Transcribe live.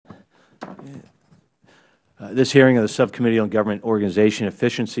This hearing of the Subcommittee on Government Organization,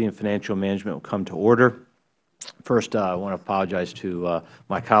 Efficiency, and Financial Management will come to order. First, I want to apologize to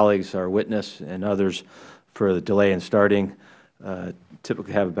my colleagues, our witness, and others for the delay in starting.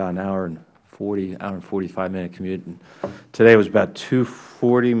 Typically have about an hour and 45-minute commute. And today was about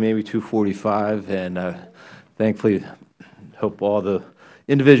 2:40, maybe 2:45, and thankfully, hope all the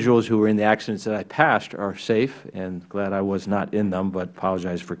individuals who were in the accidents that I passed are safe, and glad I was not in them, but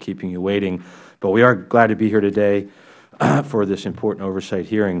apologize for keeping you waiting. But we are glad to be here today for this important oversight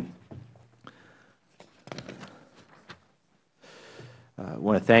hearing. I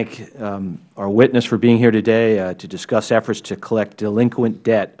want to thank our witness for being here today to discuss efforts to collect delinquent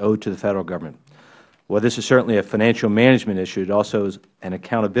debt owed to the Federal Government. Well, this is certainly a financial management issue. It also is an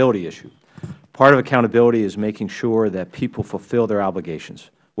accountability issue. Part of accountability is making sure that people fulfill their obligations,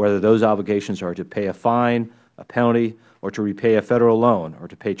 whether those obligations are to pay a fine, a penalty, or to repay a Federal loan, or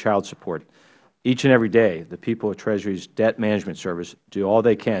to pay child support. Each and every day, the people of Treasury's Debt Management Service do all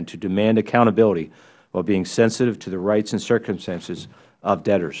they can to demand accountability while being sensitive to the rights and circumstances of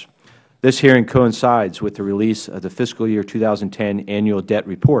debtors. This hearing coincides with the release of the fiscal year 2010 annual debt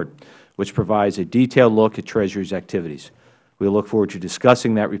report, which provides a detailed look at Treasury's activities. We look forward to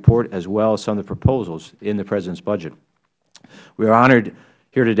discussing that report as well as some of the proposals in the President's budget. We are honored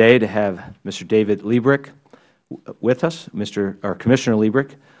here today to have Mr. David Lebryk with us. Commissioner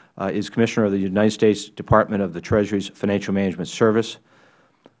Lebryk is Commissioner of the United States Department of the Treasury's Financial Management Service.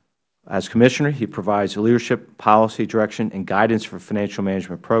 As Commissioner, he provides leadership, policy direction, and guidance for financial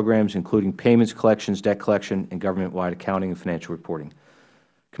management programs, including payments, collections, debt collection, and government-wide accounting and financial reporting.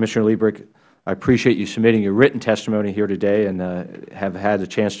 Commissioner Lebryk, I appreciate you submitting your written testimony here today, and have had a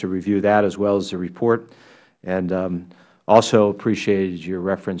chance to review that as well as the report, and also appreciated your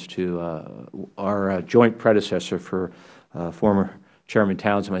reference to our joint predecessor for former Chairman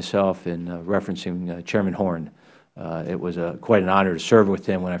Towns and myself in referencing Chairman Horn. It was quite an honor to serve with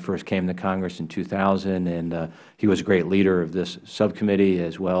him when I first came to Congress in 2000, and he was a great leader of this subcommittee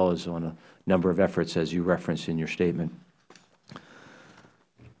as well as on a number of efforts, as you referenced in your statement.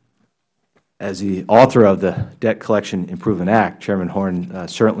 As the author of the Debt Collection Improvement Act, Chairman Horn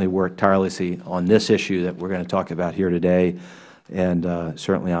certainly worked tirelessly on this issue that we are going to talk about here today, and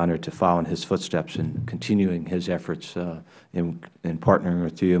certainly honored to follow in his footsteps and continuing his efforts in partnering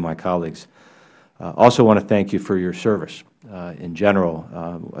with you and my colleagues. Also want to thank you for your service in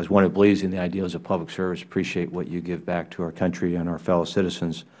general. As one who believes in the ideals of public service, appreciate what you give back to our country and our fellow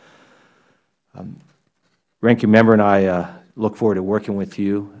citizens. Ranking Member and I look forward to working with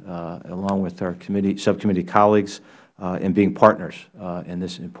you along with our subcommittee colleagues and being partners in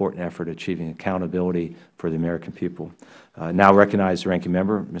this important effort of achieving accountability for the American people. Now recognize the Ranking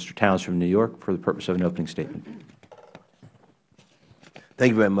Member, Mr. Towns from New York, for the purpose of an opening statement.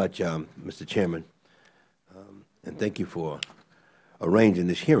 Thank you very much, Mr. Chairman, and thank you for arranging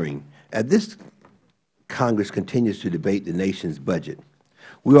this hearing. As this Congress continues to debate the nation's budget,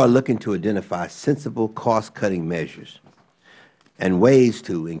 we are looking to identify sensible cost-cutting measures and ways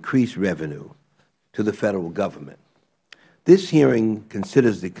to increase revenue to the Federal Government. This hearing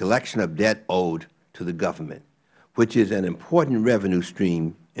considers the collection of debt owed to the government, which is an important revenue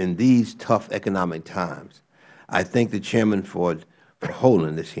stream in these tough economic times. I thank the Chairman for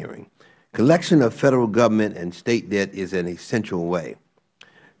holding this hearing. Collection of Federal Government and State debt is an essential way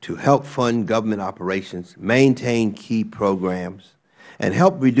to help fund government operations, maintain key programs, and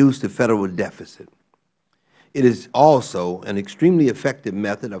help reduce the Federal deficit. It is also an extremely effective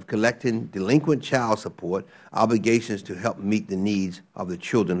method of collecting delinquent child support obligations to help meet the needs of the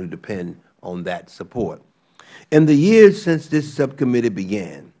children who depend on that support. In the years since this subcommittee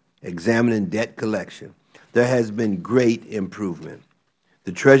began examining debt collection, there has been great improvement.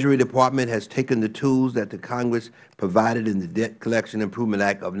 The Treasury Department has taken the tools that the Congress provided in the Debt Collection Improvement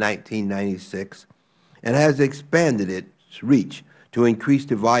Act of 1996 and has expanded its reach to increase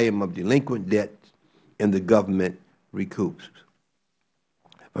the volume of delinquent debt in the government recoups.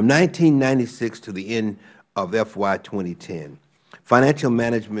 From 1996 to the end of FY 2010, Financial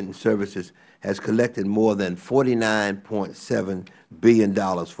Management Services has collected more than $49.7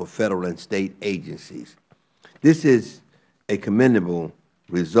 billion for Federal and State agencies. This is a commendable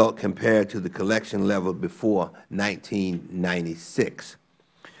result compared to the collection level before 1996.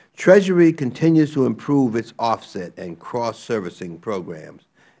 Treasury continues to improve its offset and cross-servicing programs.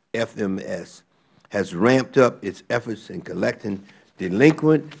 FMS has ramped up its efforts in collecting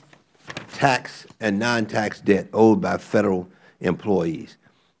delinquent tax and non-tax debt owed by Federal employees.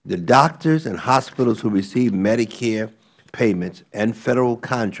 The doctors and hospitals who receive Medicare payments and Federal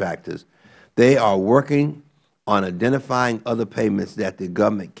contractors, they are working on identifying other payments that the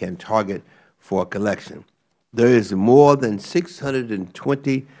government can target for collection. There is more than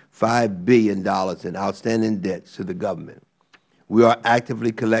 $625 billion in outstanding debts to the government. We are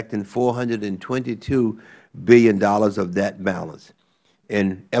actively collecting $422 billion of that balance.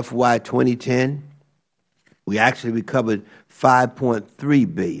 In FY 2010, we actually recovered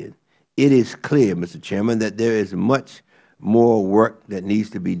 $5.3 billion. It is clear, Mr. Chairman, that there is much more work that needs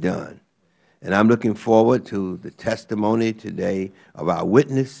to be done. And I'm looking forward to the testimony today of our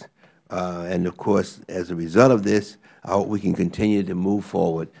witness. And, of course, as a result of this, I hope we can continue to move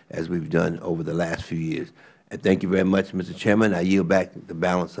forward as we've done over the last few years. And thank you very much, Mr. Chairman. I yield back the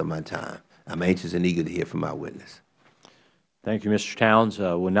balance of my time. I'm anxious and eager to hear from our witness. Thank you, Mr. Towns.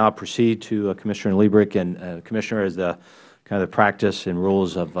 We'll now proceed to Commissioner Lebryk. And, Commissioner, as the kind of the practice and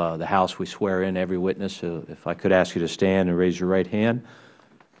rules of the House, we swear in every witness. So if I could ask you to stand and raise your right hand.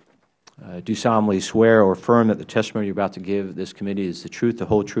 Do solemnly swear or affirm that the testimony you're about to give this committee is the truth, the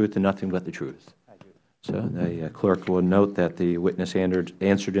whole truth, and nothing but the truth? I do. So the clerk will note that the witness answered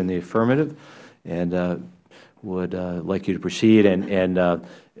in the affirmative, and would like you to proceed.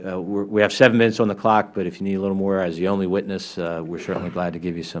 We have 7 minutes on the clock, but if you need a little more as the only witness, we're certainly glad to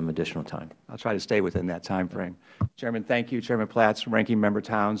give you some additional time. I'll try to stay within that time frame. Chairman, thank you. Chairman Platts, Ranking Member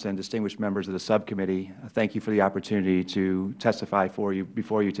Towns, and distinguished members of the subcommittee, thank you for the opportunity to testify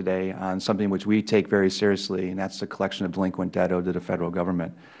before you today on something which we take very seriously, and that's the collection of delinquent debt owed to the Federal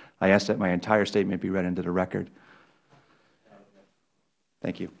Government. I ask that my entire statement be read into the record.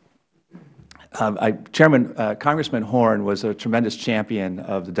 Thank you. Congressman Horn was a tremendous champion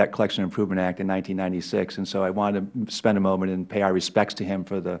of the Debt Collection Improvement Act in 1996, and so I wanted to spend a moment and pay our respects to him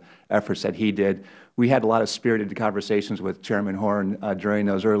for the efforts that he did. We had a lot of spirited conversations with Chairman Horn during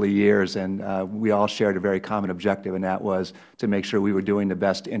those early years, and we all shared a very common objective, and that was to make sure we were doing the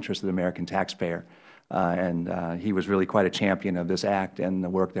best interest of the American taxpayer. He was really quite a champion of this act and the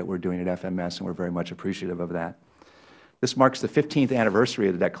work that we're doing at FMS, and we're very much appreciative of that. This marks the 15th anniversary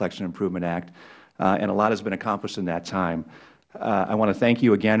of the Debt Collection Improvement Act, and a lot has been accomplished in that time. I want to thank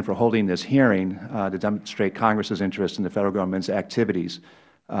you again for holding this hearing to demonstrate Congress's interest in the Federal Government's activities.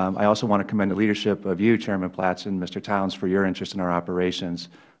 I also want to commend the leadership of you, Chairman Platts and Mr. Towns, for your interest in our operations.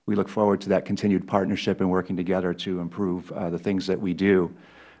 We look forward to that continued partnership and working together to improve the things that we do.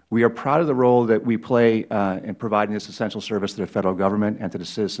 We are proud of the role that we play in providing this essential service to the Federal Government and to the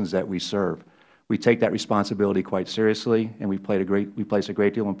citizens that we serve. We take that responsibility quite seriously, and we place a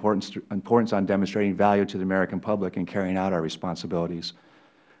great deal of importance on demonstrating value to the American public in carrying out our responsibilities.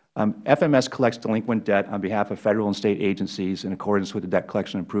 FMS collects delinquent debt on behalf of Federal and State agencies in accordance with the Debt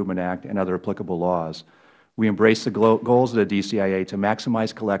Collection Improvement Act and other applicable laws. We embrace the goals of the DCIA to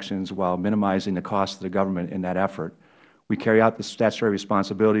maximize collections while minimizing the cost of the government in that effort. We carry out the statutory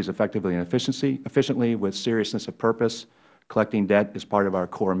responsibilities effectively and efficiently with seriousness of purpose. Collecting debt is part of our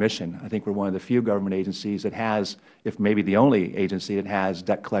core mission. I think we're one of the few government agencies that has, if maybe the only agency that has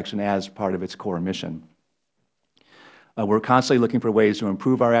debt collection as part of its core mission. We're constantly looking for ways to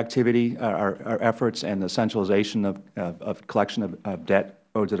improve our activity, our efforts, and the centralization of collection of debt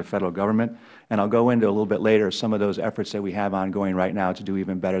owed to the Federal Government. And I'll go into a little bit later some of those efforts that we have ongoing right now to do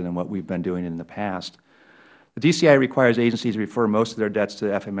even better than what we've been doing in the past. The DCIA requires agencies to refer most of their debts to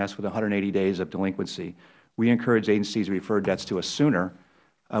the FMS within 180 days of delinquency. We encourage agencies to refer debts to us sooner.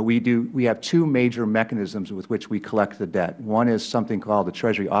 We have 2 major mechanisms with which we collect the debt. One is something called the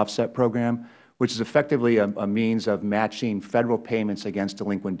Treasury Offset Program, which is effectively a means of matching Federal payments against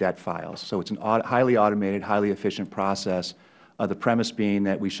delinquent debt files. So it's a highly automated, highly efficient process, the premise being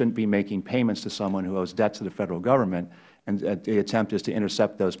that we shouldn't be making payments to someone who owes debt to the Federal Government, and the attempt is to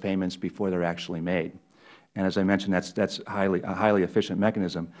intercept those payments before they're actually made. And as I mentioned, that's a highly efficient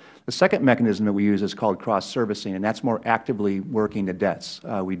mechanism. The second mechanism that we use is called cross-servicing, and that's more actively working the debts.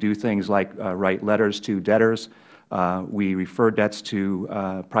 We do things like write letters to debtors. We refer debts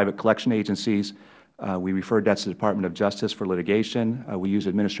to private collection agencies. We refer debts to the Department of Justice for litigation. We use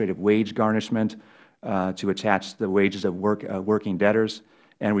administrative wage garnishment to attach the wages of working debtors,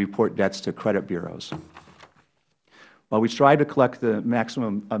 and we report debts to credit bureaus. While we strive to collect the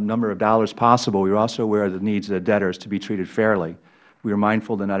maximum number of dollars possible, we are also aware of the needs of the debtors to be treated fairly. We are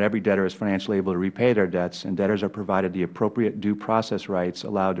mindful that not every debtor is financially able to repay their debts, and debtors are provided the appropriate due process rights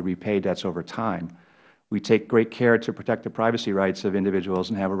allowed to repay debts over time. We take great care to protect the privacy rights of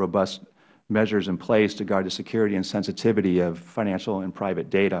individuals and have robust measures in place to guard the security and sensitivity of financial and private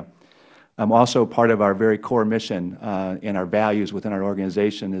data. Also, part of our very core mission and our values within our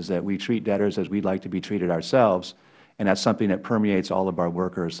organization is that we treat debtors as we'd like to be treated ourselves, and that's something that permeates all of our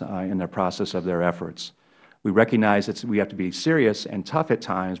workers in the process of their efforts. We recognize that we have to be serious and tough at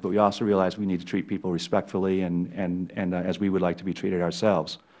times, but we also realize we need to treat people respectfully and as we would like to be treated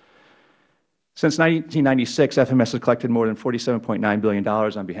ourselves. Since 1996, FMS has collected more than $47.9 billion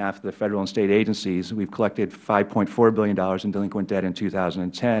on behalf of the Federal and State agencies. We've collected $5.4 billion in delinquent debt in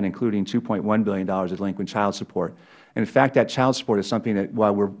 2010, including $2.1 billion of delinquent child support. And in fact, that child support is something that,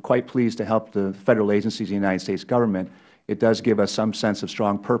 while we're quite pleased to help the Federal agencies of the United States government, it does give us some sense of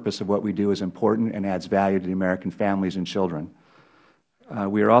strong purpose of what we do is important and adds value to the American families and children.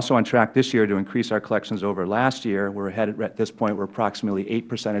 We are also on track this year to increase our collections over last year. We're ahead at this point. We're approximately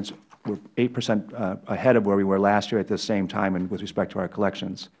 8% ahead of where we were last year at the same time and with respect to our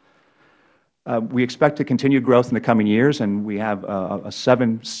collections. We expect to continue growth in the coming years, and we have a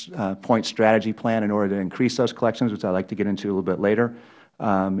 7-point strategy plan in order to increase those collections, which I'd like to get into a little bit later,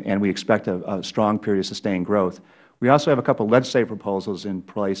 and we expect a strong period of sustained growth. We also have a couple of legislative proposals in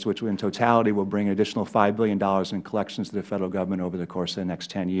place, which in totality will bring an additional $5 billion in collections to the Federal Government over the course of the next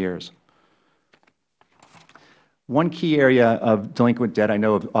 10 years. One key area of delinquent debt I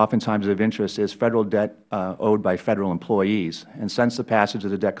know oftentimes of interest is Federal debt owed by Federal employees. And since the passage of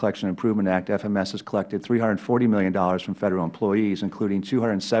the Debt Collection Improvement Act, FMS has collected $340 million from Federal employees, including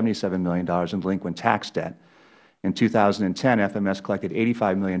 $277 million in delinquent tax debt. In 2010, FMS collected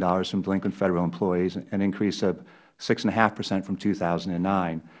 $85 million from delinquent Federal employees, an increase of 6.5% from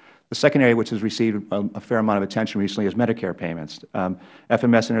 2009. The second area which has received a fair amount of attention recently is Medicare payments.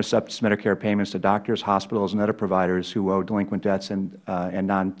 FMS intercepts Medicare payments to doctors, hospitals, and other providers who owe delinquent debts and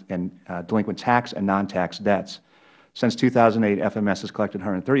delinquent tax and non-tax debts. Since 2008, FMS has collected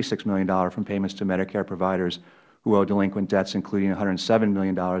 $136 million from payments to Medicare providers who owe delinquent debts, including $107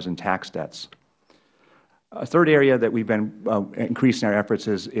 million in tax debts. A third area that we've been increasing our efforts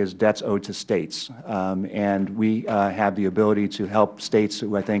is debts owed to states. And we have the ability to help states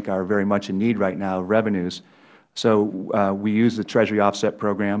who I think are very much in need right now of revenues. So we use the Treasury offset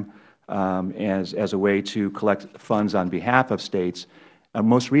program as a way to collect funds on behalf of states.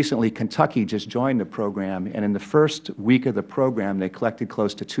 Most recently, Kentucky just joined the program, and in the first week of the program, they collected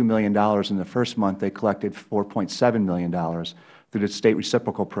close to $2 million. In the first month, they collected $4.7 million through the state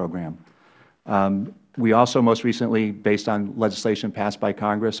reciprocal program. We also most recently, based on legislation passed by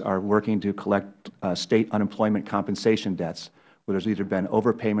Congress, are working to collect state unemployment compensation debts, where there's either been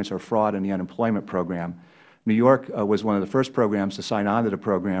overpayments or fraud in the unemployment program. New York was one of the first programs to sign on to the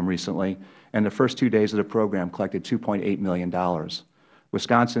program recently, and the first 2 days of the program collected $2.8 million.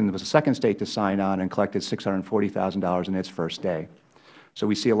 Wisconsin was the second state to sign on and collected $640,000 in its first day. So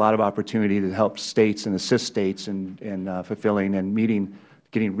we see a lot of opportunity to help states and assist states in fulfilling and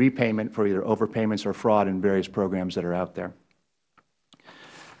getting repayment for either overpayments or fraud in various programs that are out there.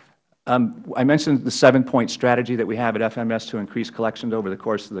 I mentioned the 7-point strategy that we have at FMS to increase collections over the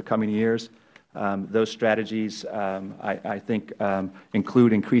course of the coming years. Those strategies, I think,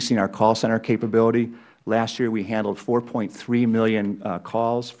 include increasing our call center capability. Last year, we handled 4.3 million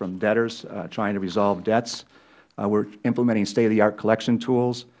calls from debtors trying to resolve debts. We're implementing state-of-the-art collection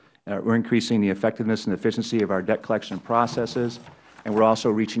tools. We're increasing the effectiveness and efficiency of our debt collection processes. And we're also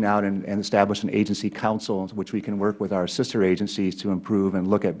reaching out and establishing an agency council, which we can work with our sister agencies to improve and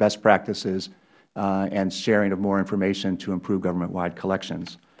look at best practices and sharing of more information to improve government-wide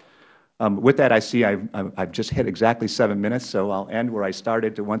collections. With that, I see I've just hit exactly 7 minutes, so I'll end where I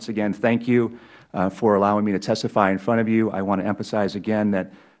started to once again thank you for allowing me to testify in front of you. I want to emphasize again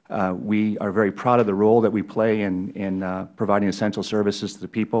that we are very proud of the role that we play in providing essential services to the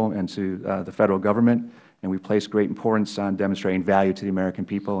people and to the Federal Government. And we place great importance on demonstrating value to the American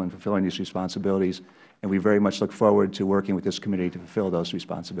people and fulfilling these responsibilities. And we very much look forward to working with this committee to fulfill those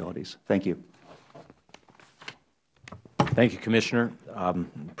responsibilities. Thank you. Thank you, Commissioner.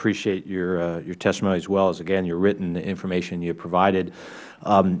 Appreciate your testimony as well as, again, your written information you provided.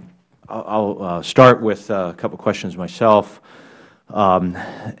 I'll start with a couple of questions myself. In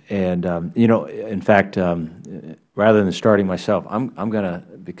fact, rather than starting myself, I'm going to,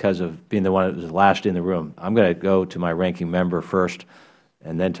 because of being the one that was last in the room, I'm going to go to my ranking member first,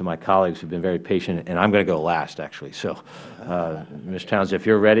 and then to my colleagues who've been very patient, and I'm going to go last, actually. So, Ms. Townsend, if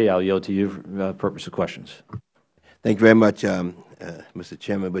you're ready, I'll yield to you for the purpose of questions. Thank you very much, Mr.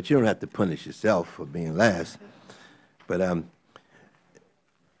 Chairman, but you don't have to punish yourself for being last. But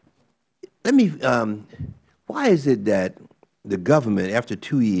why is it that the government, after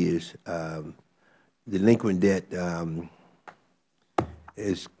 2 years, delinquent debt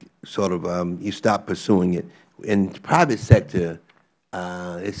is sort of, you stop pursuing it? In the private sector,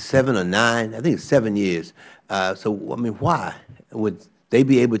 it's 7 or 9, I think it's 7 years. So, I mean, why? Would they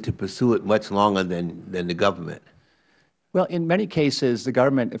be able to pursue it much longer than the government? Well, in many cases, the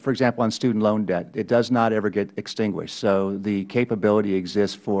government, for example, on student loan debt, it does not ever get extinguished. So the capability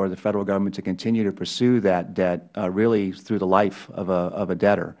exists for the Federal Government to continue to pursue that debt really through the life of a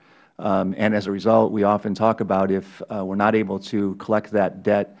debtor. And as a result, we often talk about if we're not able to collect that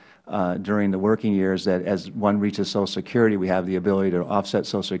debt during the working years, that as one reaches Social Security, we have the ability to offset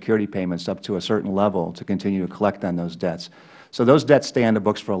Social Security payments up to a certain level to continue to collect on those debts. So those debts stay on the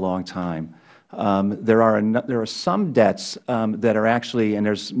books for a long time. There are some debts that are actually, and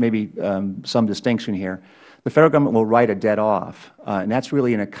there's maybe some distinction here. The Federal Government will write a debt off, and that's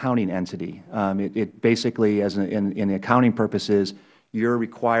really an accounting entity. It basically, in accounting purposes, you're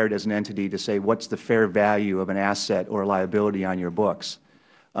required as an entity to say what's the fair value of an asset or liability on your books.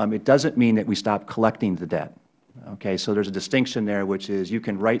 It doesn't mean that we stop collecting the debt. Okay, so there's a distinction there, which is you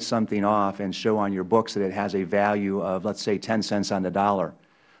can write something off and show on your books that it has a value of, let's say, 10 cents on the dollar.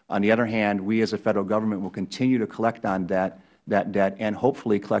 On the other hand, we as a Federal Government will continue to collect on that debt and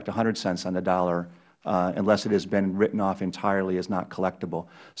hopefully collect 100 cents on the dollar unless it has been written off entirely as not collectible.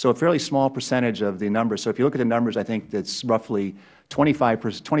 So a fairly small percentage of the numbers. So if you look at the numbers, I think that's roughly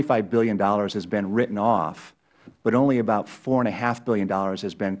 $25 billion has been written off, but only about $4.5 billion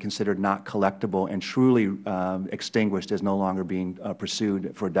has been considered not collectible and truly extinguished as no longer being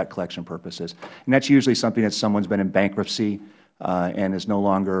pursued for debt collection purposes. And that's usually something that someone's been in bankruptcy and is no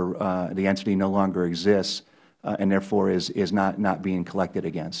longer, the entity no longer exists and therefore is not being collected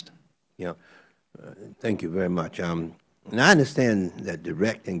against. Yeah. Thank you very much. And I understand that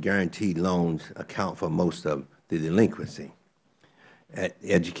direct and guaranteed loans account for most of the delinquency. At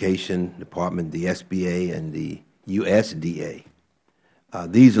the Education Department, the SBA, and the USDA,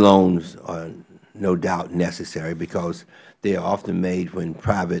 these loans are no doubt necessary because they are often made when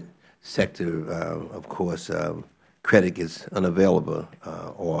private sector, of course, credit is unavailable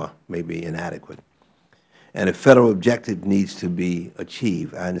or maybe inadequate. And a Federal objective needs to be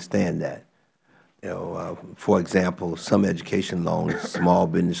achieved. I understand that. You know, for example, some education loans, small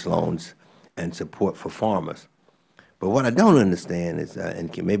business loans, and support for farmers. But what I don't understand is,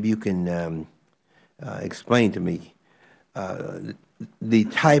 and maybe you can explain to me, the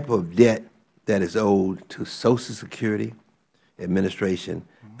type of debt that is owed to Social Security Administration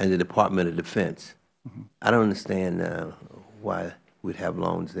and the Department of Defense. I don't understand why we'd have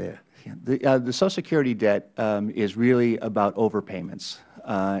loans there. The Social Security debt is really about overpayments.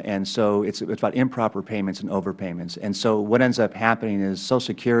 And so it's about improper payments and overpayments. And so what ends up happening is Social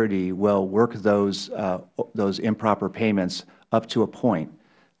Security will work those improper payments up to a point.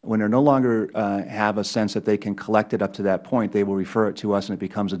 When they no longer have a sense that they can collect it up to that point, they will refer it to us and it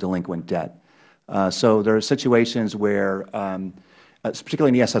becomes a delinquent debt. So there are situations where,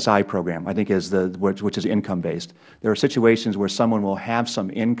 particularly in the SSI program, I think which is income-based, there are situations where someone will have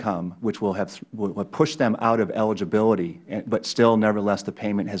some income which will push them out of eligibility, but still, nevertheless, the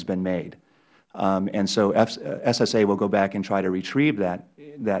payment has been made. And so SSA will go back and try to retrieve that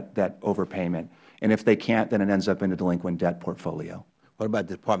overpayment. And if they can't, then it ends up in a delinquent debt portfolio. What about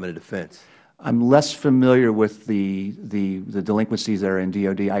the Department of Defense? I'm less familiar with the delinquencies that are in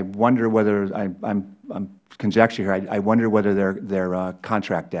DOD. I wonder whether I'm conjecture here. I wonder whether they're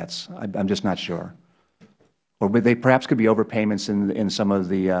contract debts. I'm just not sure. Or they perhaps could be overpayments in some of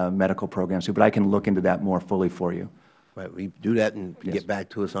the medical programs too. But I can look into that more fully for you. Right. We do that and get back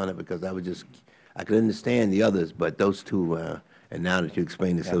to us on it because I could understand the others, but those two, and now that you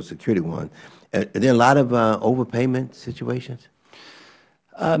explained the Social Security one, are there a lot of overpayment situations?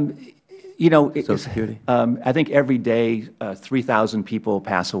 You know, Social Security? I think every day 3,000 people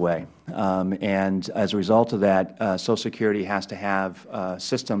pass away. And as a result of that, Social Security has to have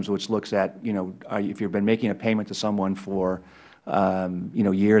systems which looks at, you know, if you've been making a payment to someone for, you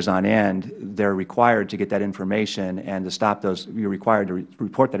know, years on end, they're required to get that information, and to stop those, you're required to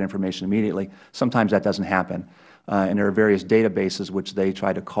report that information immediately. Sometimes that doesn't happen. And there are various databases which they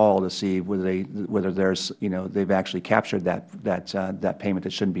try to call to see whether there's, you know, they've actually captured that payment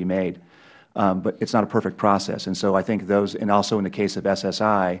that shouldn't be made. But it's not a perfect process. And so I think those, and also in the case of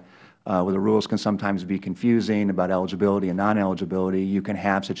SSI, where the rules can sometimes be confusing about eligibility and non-eligibility, you can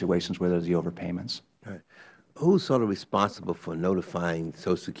have situations where there's the overpayments. Right. Who's sort of responsible for notifying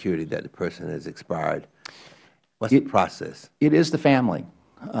Social Security that the person has expired? What's the process? It is the family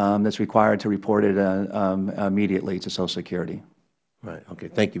that's required to report it immediately to Social Security. Right. Okay.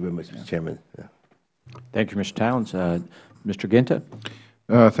 Thank you very much, Mr. Chairman. Yeah. Thank you, Mr. Towns. Mr. Ginta?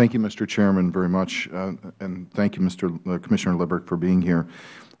 Thank you, Mr. Chairman, very much, and thank you, Commissioner Lebryk, for being here.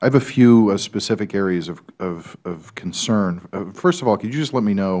 I have a few specific areas of concern. First of all, could you just let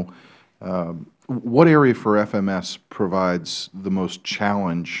me know what area for FMS provides the most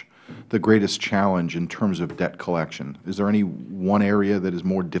challenge, the greatest challenge in terms of debt collection? Is there any one area that is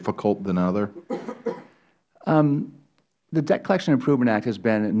more difficult than another? The Debt Collection Improvement Act has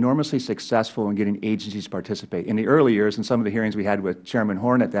been enormously successful in getting agencies to participate. In the early years, and some of the hearings we had with Chairman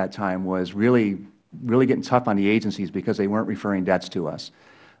Horn at that time, was really getting tough on the agencies because they weren't referring debts to us.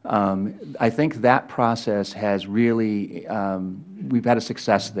 I think that process has really, we've had a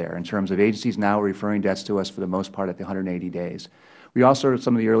success there in terms of agencies now referring debts to us for the most part at the 180 days. We also,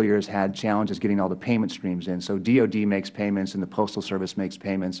 some of the early years, had challenges getting all the payment streams in. So DOD makes payments and the Postal Service makes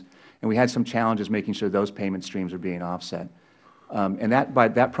payments. And we had some challenges making sure those payment streams are being offset. And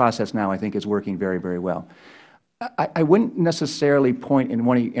that process now, I think, is working very, very well. I wouldn't necessarily point in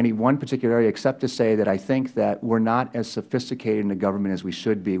any one particular area except to say that I think that we're not as sophisticated in the government as we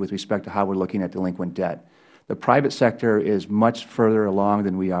should be with respect to how we're looking at delinquent debt. The private sector is much further along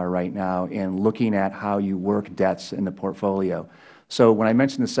than we are right now in looking at how you work debts in the portfolio. So when I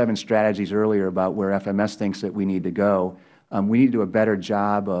mentioned the 7 strategies earlier about where FMS thinks that we need to go, we need to do a better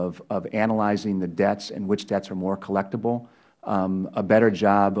job of analyzing the debts and which debts are more collectible, a better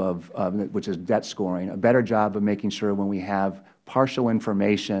job which is debt scoring, a better job of making sure when we have partial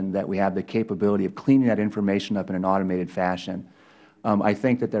information that we have the capability of cleaning that information up in an automated fashion. I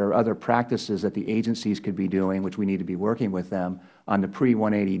think that there are other practices that the agencies could be doing, which we need to be working with them on the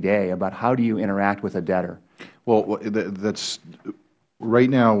pre-180 day about how do you interact with a debtor. Well, that's right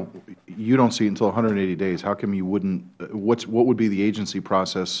now, you don't see it until 180 days. How come you wouldn't, what would be the agency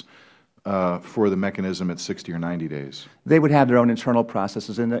process for the mechanism at 60 or 90 days? They would have their own internal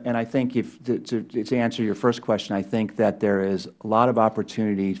processes. And I think to answer your first question, I think that there is a lot of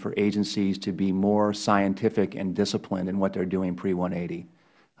opportunity for agencies to be more scientific and disciplined in what they are doing pre-180.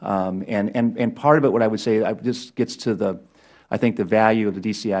 And part of it, what I would say, this gets to I think the value of the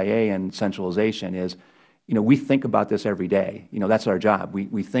DCIA and centralization is, we think about this every day. That's our job.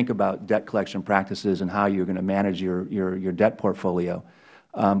 We think about debt collection practices and how you're going to manage your debt portfolio.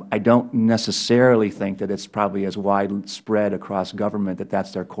 I don't necessarily think that it's probably as widespread across government that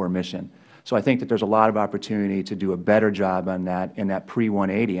that's their core mission. So I think that there's a lot of opportunity to do a better job on that in that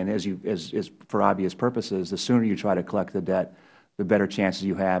pre-180. And as for obvious purposes, the sooner you try to collect the debt, the better chances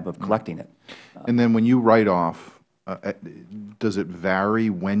you have of collecting it. And then when you write off, does it vary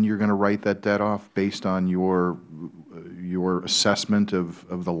when you're going to write that debt off based on your assessment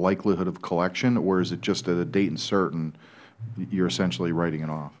of the likelihood of collection, or is it just at a date and certain you're essentially writing it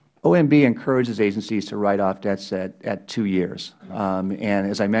off? OMB encourages agencies to write off debts at 2 years. And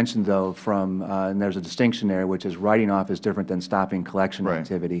as I mentioned, though, and there's a distinction there, which is writing off is different than stopping collection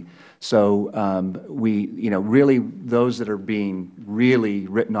activity. So really those that are being really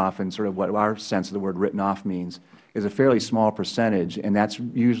written off, and sort of what our sense of the word written off means, is a fairly small percentage, and that's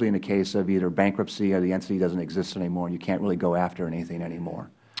usually in the case of either bankruptcy or the entity doesn't exist anymore, and you can't really go after anything anymore.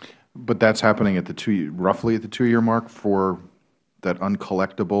 But that's happening at roughly at the 2-year mark for that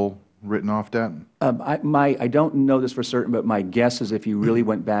uncollectible written-off debt? I don't know this for certain, but my guess is if you really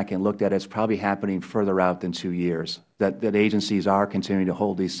went back and looked at it, it's probably happening further out than 2 years, that agencies are continuing to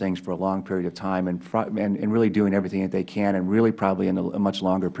hold these things for a long period of time and really doing everything that they can, and really probably in a much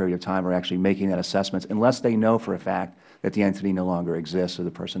longer period of time are actually making that assessments, unless they know for a fact that the entity no longer exists or the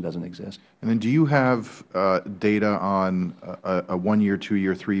person doesn't exist. And then do you have data on a 1-year,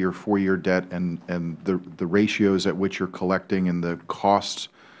 2-year, 3-year, 4-year debt and the ratios at which you're collecting and the costs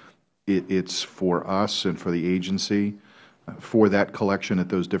it's for us and for the agency for that collection at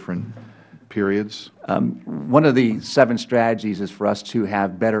those different periods? One of the 7 strategies is for us to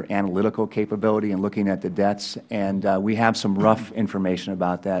have better analytical capability in looking at the debts, and we have some rough information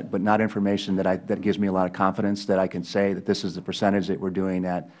about that, but not information that gives me a lot of confidence that I can say that this is the percentage that we're doing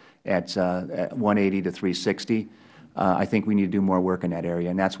at 180 to 360. I think we need to do more work in that area,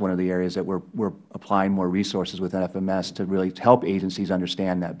 and that's one of the areas that we're applying more resources within FMS to really help agencies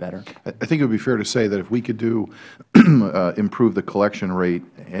understand that better. I think it would be fair to say that if we could improve the collection rate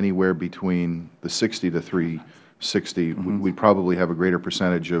anywhere between the 60 to 360, we'd probably have a greater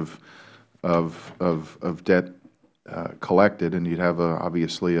percentage of debt collected, and you'd have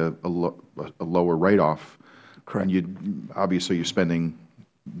obviously a lower write-off. Correct. And obviously you're spending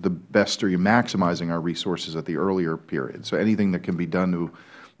the best, or you're maximizing our resources at the earlier period. So anything that can be done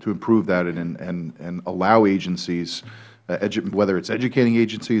to improve that and allow agencies, whether it's educating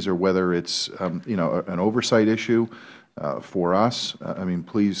agencies or whether it's an oversight issue for us, I mean,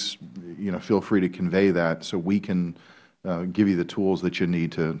 please feel free to convey that so we can give you the tools that you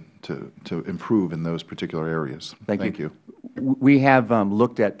need to improve in those particular areas. Thank you. We have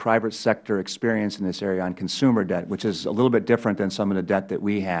looked at private sector experience in this area on consumer debt, which is a little bit different than some of the debt that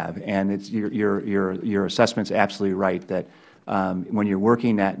we have. And your assessment's absolutely right that when you're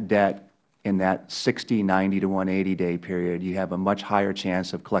working that debt in that 60, 90 to 180-day period, you have a much higher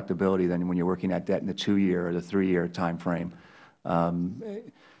chance of collectability than when you're working at debt in the 2-year or the 3-year time frame.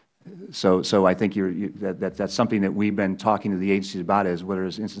 So I think that's something that we've been talking to the agencies about, is whether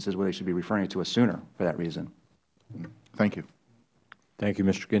there's instances where they should be referring to us sooner for that reason. Thank you. Thank you,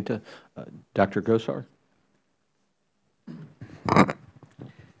 Mr. Ginta. Dr. Gosar?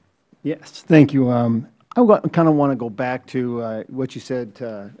 Yes, thank you. I kind of want to go back to what you said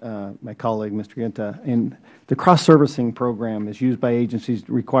to my colleague, Mr. Ginta. And the cross-servicing program is used by agencies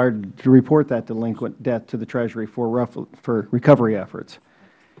required to report that delinquent debt to the Treasury for recovery efforts.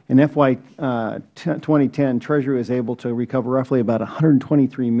 In FY 2010, Treasury was able to recover roughly about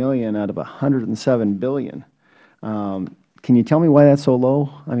 $123 million out of $107 billion. Can you tell me why that's so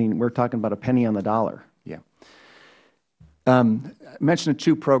low? I mean, we're talking about a penny on the dollar. Yeah. I mentioned the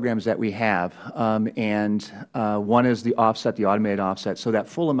 2 programs that we have, and one is the offset, the automated offset. So that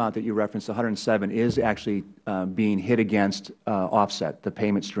full amount that you referenced, 107, is actually being hit against offset, the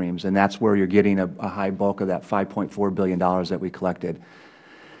payment streams, and that's where you're getting a high bulk of that $5.4 billion that we collected.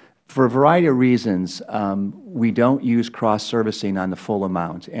 For a variety of reasons, we don't use cross-servicing on the full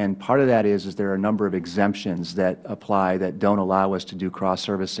amount, and part of that is there are a number of exemptions that apply that don't allow us to do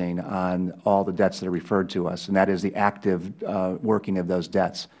cross-servicing on all the debts that are referred to us, and that is the active working of those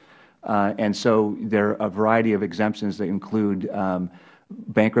debts. And so there are a variety of exemptions that include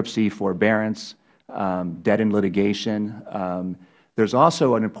bankruptcy, forbearance, debt in litigation. There's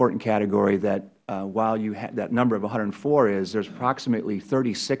also an important category that while you have that number of 104 there's approximately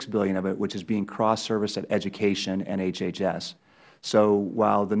 36 billion of it which is being cross-serviced at education and HHS. So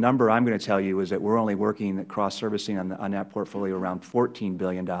while the number I'm going to tell you is that we're only working at cross-servicing on that portfolio around $14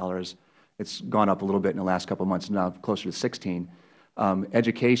 billion, it's gone up a little bit in the last couple of months, now closer to 16.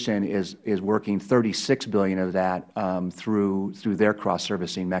 Education is working 36 billion of that through their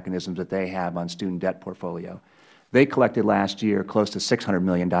cross-servicing mechanisms that they have on student debt portfolio. They collected last year close to $600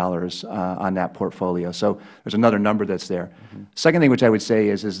 million on that portfolio. So there's another number that's there. Second thing which I would say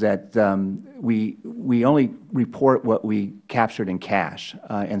is that we only report what we captured in cash.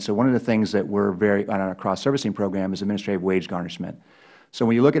 And so one of the things that we're on our cross-servicing program is administrative wage garnishment. So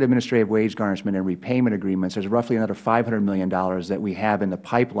when you look at administrative wage garnishment and repayment agreements, there's roughly another $500 million that we have in the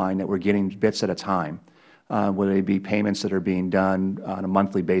pipeline that we're getting bits at a time, whether they be payments that are being done on a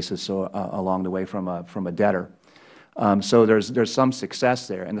monthly basis or along the way from a debtor. So there's some success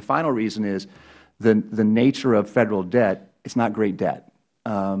there. And the final reason is the nature of Federal debt, it's not great debt.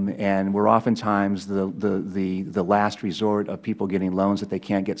 And we're oftentimes the last resort of people getting loans that they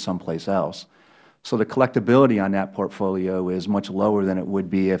can't get someplace else. So the collectability on that portfolio is much lower than it would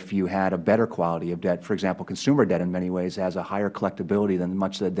be if you had a better quality of debt. For example, consumer debt in many ways has a higher collectability than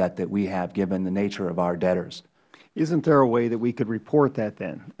much of the debt that we have given the nature of our debtors. Isn't there a way that we could report that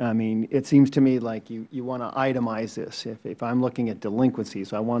then? I mean, it seems to me like you want to itemize this. If I'm looking at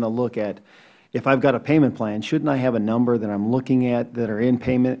delinquencies, I want to look at, if I've got a payment plan, shouldn't I have a number that I'm looking at that are in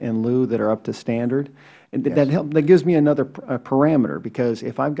payment in lieu that are up to standard? And Yes. that gives me another parameter, because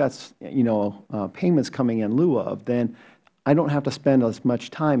if I've got payments coming in lieu of, then I don't have to spend as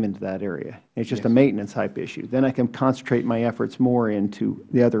much time into that area. It's just a maintenance type issue. Then I can concentrate my efforts more into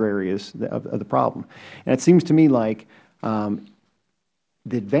the other areas of the problem. And it seems to me like the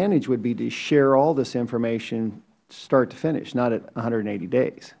advantage would be to share all this information start to finish, not at 180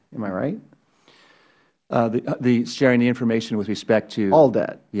 days. Am I right? The sharing the information with respect to all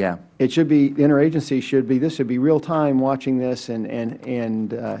debt. Yeah. It should be, interagency should be, this should be real time watching this, and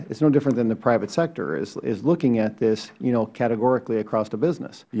it's no different than the private sector is looking at this, categorically across the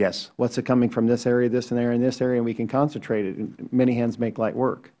business. Yes. What's it coming from this area, this area, and this area, and we can concentrate it. Many hands make light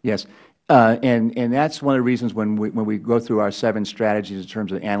work. Yes. And that's one of the reasons when we go through our 7 strategies in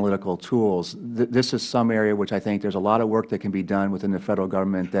terms of analytical tools, this is some area which I think there's a lot of work that can be done within the Federal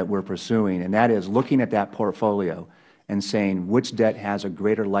Government that we're pursuing, and that is looking at that portfolio and saying which debt has a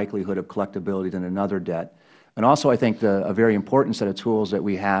greater likelihood of collectability than another debt. And also I think a very important set of tools that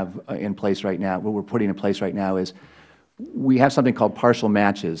we have in place right now, what we're putting in place right now, is we have something called partial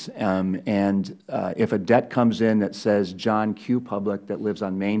matches. If a debt comes in that says John Q. Public that lives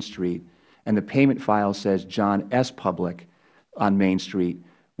on Main Street, and the payment file says John S. Public on Main Street,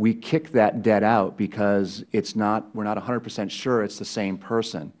 we kick that debt out because we're not 100% sure it's the same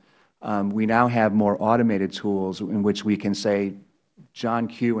person. We now have more automated tools in which we can say John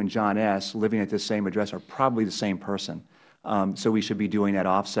Q. and John S. living at the same address are probably the same person. So we should be doing that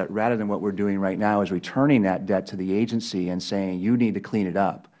offset rather than what we're doing right now is returning that debt to the agency and saying you need to clean it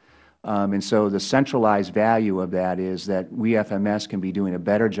up. And so the centralized value of that is that we FMS can be doing a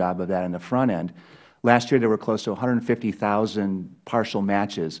better job of that in the front end. Last year there were close to 150,000 partial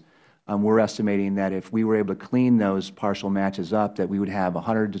matches. we're estimating that if we were able to clean those partial matches up, that we would have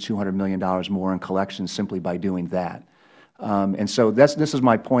 $100 to $200 million more in collections simply by doing that. And so this is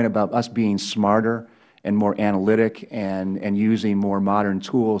my point about us being smarter and more analytic and using more modern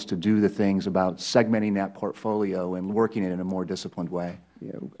tools to do the things about segmenting that portfolio and working it in a more disciplined way.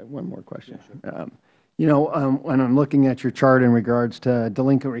 Yeah, one more question. You know, when I'm looking at your chart in regards to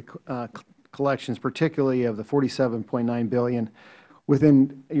delinquent collections, particularly of the $47.9 billion,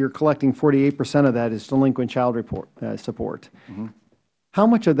 you're collecting 48% of that is delinquent child support. How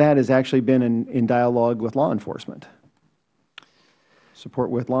much of that has actually been in dialogue with law enforcement?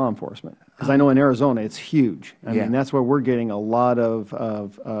 Support with law enforcement? Because I know in Arizona it's huge. I mean, that's where we're getting a lot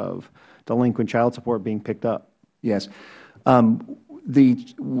of delinquent child support being picked up. Yes.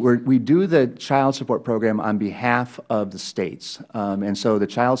 We do the child support program on behalf of the states. And so the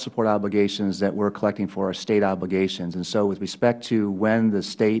child support obligations that we're collecting for are state obligations. And so with respect to when the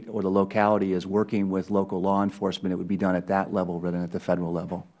state or the locality is working with local law enforcement, it would be done at that level rather than at the Federal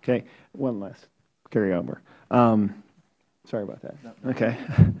level. Okay. One last carryover. Sorry about that. Okay.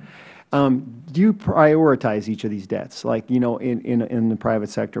 Do you prioritize each of these debts? Like, you know, in the private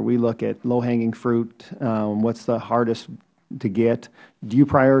sector, we look at low-hanging fruit, what's the hardest to get. Do you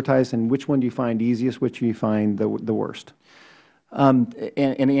prioritize, and which one do you find easiest, which do you find the worst? And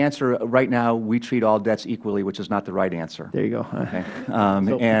the answer, right now, we treat all debts equally, which is not the right answer. There you go. Okay.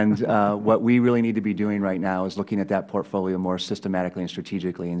 And what we really need to be doing right now is looking at that portfolio more systematically and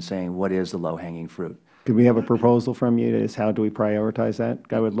strategically and saying, what is the low-hanging fruit? Could we have a proposal from you as how do we prioritize that?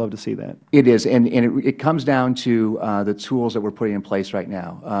 I would love to see that. It is, and it comes down to the tools that we're putting in place right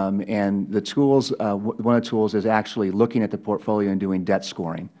now. And the tools, one of the tools is actually looking at the portfolio and doing debt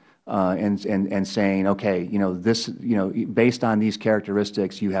scoring, and saying, okay, you know, this, you know, based on these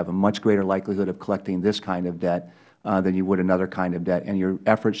characteristics, you have a much greater likelihood of collecting this kind of debt than you would another kind of debt, and your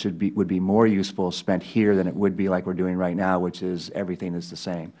efforts would be more useful spent here than it would be like we're doing right now, which is everything is the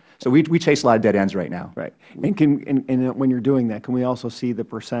same. So we chase a lot of dead ends right now. Right. And when you're doing that, can we also see the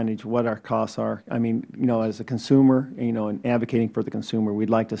percentage, what our costs are? I mean, you know, as a consumer, you know, and advocating for the consumer,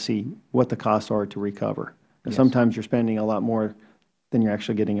 we'd like to see what the costs are to recover. Yes. Sometimes you're spending a lot more than you're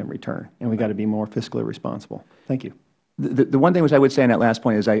actually getting in return, and we've got to be more fiscally responsible. Thank you. The one thing which I would say on that last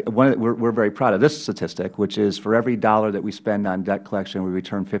point is we're very proud of this statistic, which is for every dollar that we spend on debt collection, we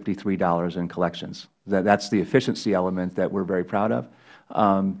return $53 in collections. That's the efficiency element that we're very proud of.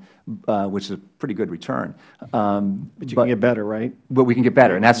 Which is a pretty good return. But you can get better, right? But we can get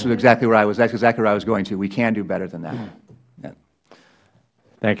better, and that's exactly where I was going to. We can do better than that. Yeah.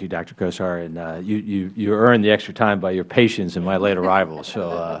 Thank you, Dr. Kosar, and you earned the extra time by your patience in my late arrival.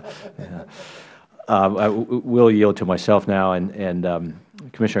 So I will yield to myself now, and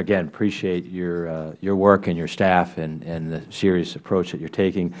Commissioner, again, appreciate your work and your staff and the serious approach that you're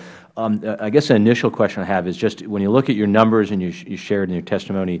taking. I guess the initial question I have is just when you look at your numbers, and you shared in your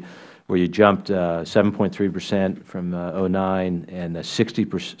testimony where you jumped 7.3% from 09 and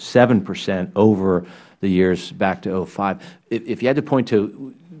 67% over the years back to 05. If you had to point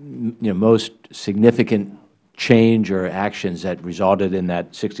to, you know, most significant change or actions that resulted in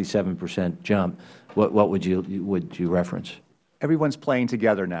that 67% jump, what would you reference? Everyone's playing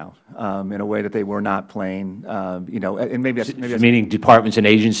together now in a way that they were not playing. You know, and maybe that's meaning departments and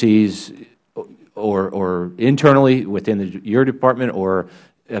agencies, or internally within your department, or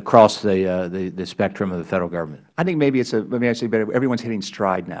across the spectrum of the Federal Government. I think maybe it's let me actually better. Everyone's hitting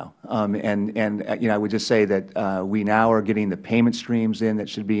stride now, and you know, I would just say that we now are getting the payment streams in that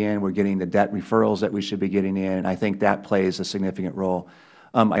should be in. We're getting the debt referrals that we should be getting in, and I think that plays a significant role.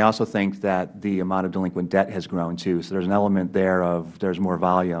 I also think that the amount of delinquent debt has grown too, so there's an element there of there's more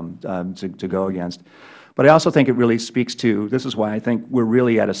volume to go against. But I also think it really speaks to, this is why I think we're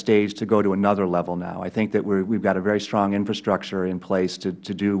really at a stage to go to another level now. I think that we've got a very strong infrastructure in place to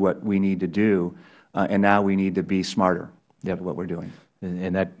do what we need to do, and now we need to be smarter at what we're doing.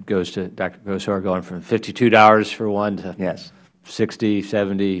 And that goes to Dr. Kosar, going from $52 for one to yes, 60,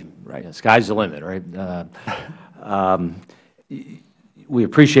 70, right? Sky's the limit, right? We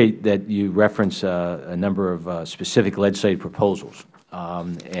appreciate that you reference a number of specific legislative proposals,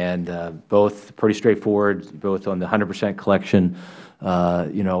 and both pretty straightforward, both on the 100% collection,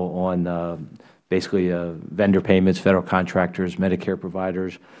 you know, on basically vendor payments, Federal contractors, Medicare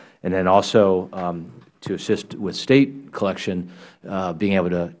providers, and then also to assist with State collection, being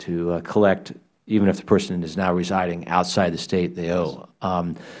able to collect even if the person is now residing outside the State they owe.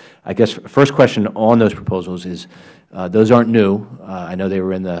 I guess first question on those proposals is, those aren't new. I know they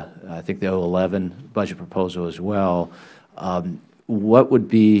were in the, I think, the 2011 budget proposal as well. what would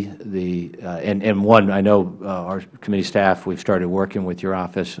be the, and one, I know our committee staff, we've started working with your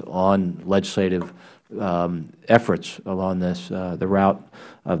office on legislative efforts along this, the route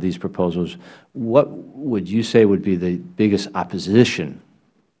of these proposals. What would you say would be the biggest opposition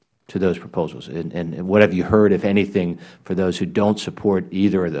to those proposals? And what have you heard, if anything, for those who don't support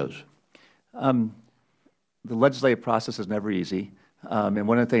either of those? The legislative process is never easy. And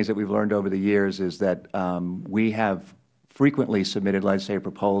one of the things that we've learned over the years is that we have frequently submitted legislative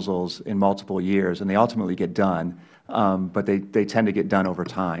proposals in multiple years, and they ultimately get done, but they tend to get done over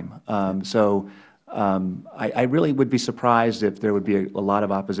time. I really would be surprised if there would be a lot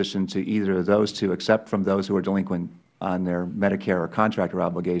of opposition to either of those two, except from those who are delinquent on their Medicare or contractor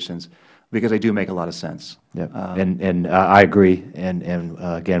obligations, because they do make a lot of sense. Yeah, and I agree. And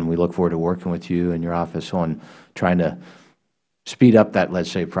again, we look forward to working with you and your office on trying to speed up that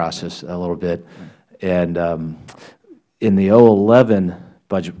legislative process a little bit. And in the 2011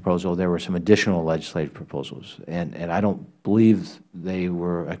 budget proposal, there were some additional legislative proposals, and I don't believe they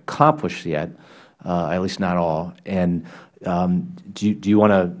were accomplished yet, at least not all. And do you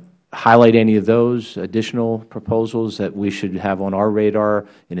want to highlight any of those additional proposals that we should have on our radar,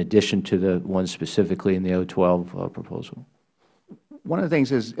 in addition to the ones specifically in the 2012 proposal? One of the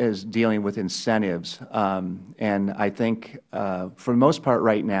things is dealing with incentives, and I think for the most part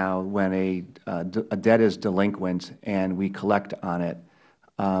right now, when a debt is delinquent and we collect on it,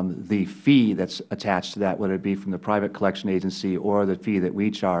 the fee that's attached to that, whether it be from the private collection agency or the fee that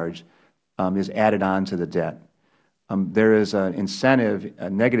we charge, is added on to the debt. There is an incentive, a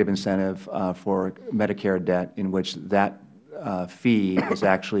negative incentive for Medicare debt, in which that fee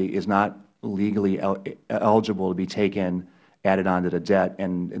is not legally eligible to be taken, added onto the debt,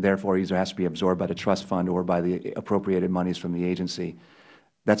 and therefore either has to be absorbed by the trust fund or by the appropriated monies from the agency.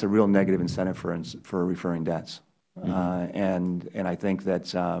 That's a real negative incentive for referring debts. And I think that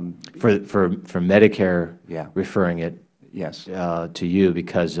for Medicare, yeah, referring it, yes, to you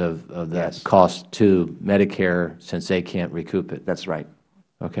because of that yes, cost to Medicare, since they can't recoup it. that's right.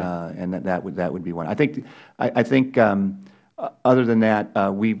 Okay. And that would be one. I think other than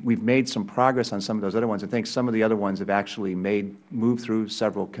that, we've made some progress on some of those other ones. I think some of the other ones have actually moved through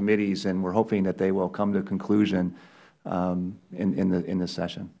several committees, and we're hoping that they will come to a conclusion in this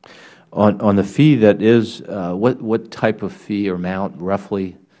session. On the fee that is, what type of fee or amount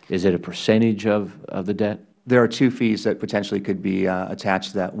roughly? Is it a percentage of the debt? There are two fees that potentially could be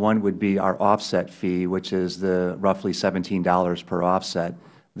attached to that. One would be our offset fee, which is the roughly $17 per offset.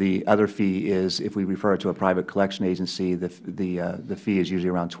 The other fee is, if we refer it to a private collection agency, the fee is usually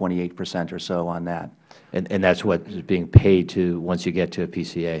around 28% or so on that. And that's what is being paid to once you get to a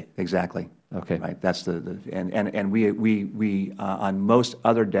PCA? Exactly. Okay. Right. That's and we on most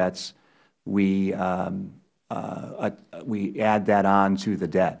other debts, we add that on to the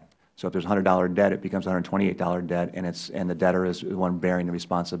debt. So if there's a $100 debt, it becomes a $128 debt, and the debtor is the one bearing the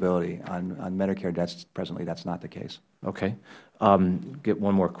responsibility. On Medicare debts, presently, that's not the case. Okay. Get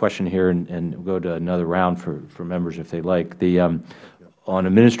one more question here, and we'll go to another round for members if they like. On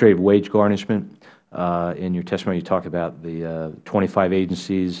administrative wage garnishment, in your testimony, you talk about the 25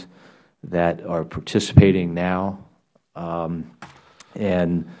 agencies that are participating now, and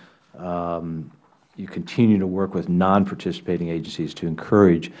you continue to work with non-participating agencies to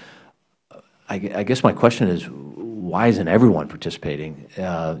encourage. I guess my question is, why isn't everyone participating?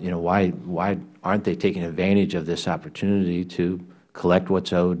 Why aren't they taking advantage of this opportunity to collect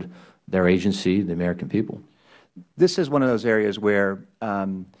what's owed their agency, the American people? This is one of those areas where,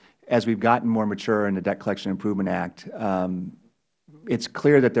 as we've gotten more mature in the Debt Collection Improvement Act, it's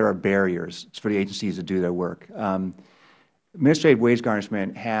clear that there are barriers for the agencies to do their work. Administrative wage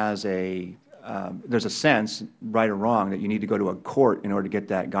garnishment has there's a sense, right or wrong, that you need to go to a court in order to get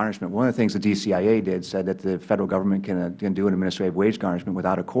that garnishment. One of the things the DCIA said that the Federal Government can do an administrative wage garnishment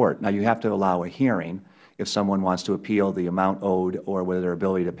without a court. Now, you have to allow a hearing if someone wants to appeal the amount owed or whether their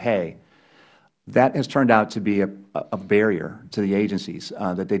ability to pay. That has turned out to be a barrier to the agencies,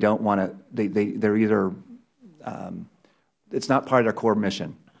 that they don't want to, they're either, it's not part of their core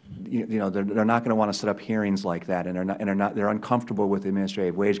mission. They're not going to want to set up hearings like that, and they're uncomfortable with the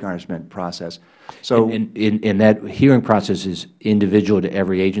administrative wage garnishment process. So, in that hearing process is individual to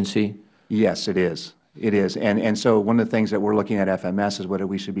every agency? Yes, it is. It is, and so one of the things that we're looking at FMS is whether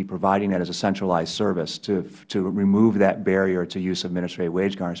we should be providing that as a centralized service to remove that barrier to use of administrative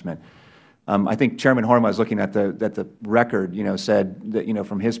wage garnishment. I think Chairman Horma is looking at the record. Said that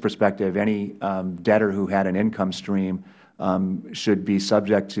from his perspective, any debtor who had an income stream should be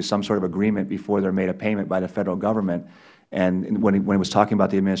subject to some sort of agreement before they're made a payment by the Federal Government. And when he was talking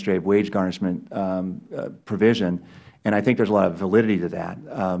about the administrative wage garnishment provision, And I think there's a lot of validity to that,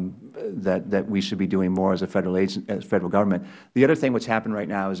 that we should be doing more as a federal government. The other thing what's happened right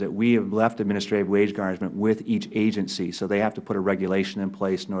now is that we have left administrative wage garnishment with each agency, so they have to put a regulation in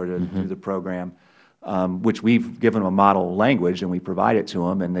place in order to do the program, which we've given them a model language and we provide it to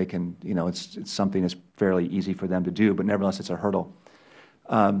them, and they can, it's something that's fairly easy for them to do, but nevertheless it's a hurdle.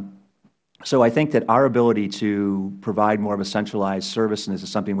 So I think that our ability to provide more of a centralized service, and this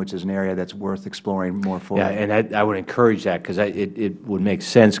is something which is an area that's worth exploring more fully. Yeah, and I would encourage that, because it would make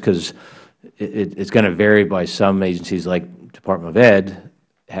sense, because it's going to vary by some agencies like Department of Ed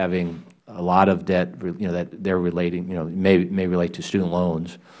having a lot of debt, that they're relating, may relate to student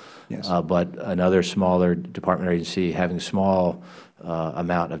loans. Yes. But another smaller department or agency having a small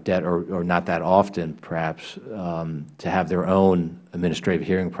amount of debt, or not that often, perhaps, to have their own administrative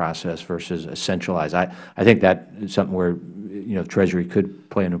hearing process versus a centralized. I think that is something where Treasury could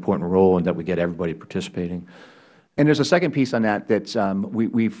play an important role, and that we get everybody participating. And there's a second piece on that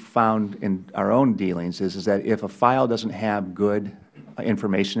we've found in our own dealings is that if a file doesn't have good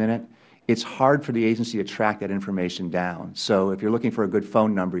information in it, it's hard for the agency to track that information down. So if you're looking for a good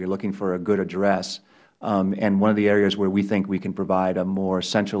phone number, you're looking for a good address, and one of the areas where we think we can provide a more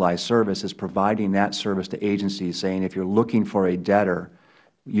centralized service is providing that service to agencies, saying if you're looking for a debtor,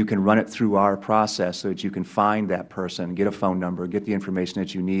 you can run it through our process so that you can find that person, get a phone number, get the information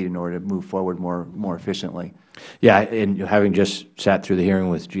that you need in order to move forward more efficiently. Yeah, and having just sat through the hearing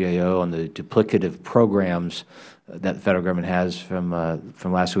with GAO on the duplicative programs that the Federal Government has from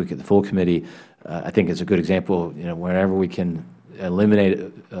last week at the full committee, I think it's a good example. Whenever we can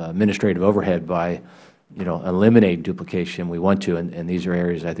eliminate administrative overhead by eliminate duplication, we want to, and these are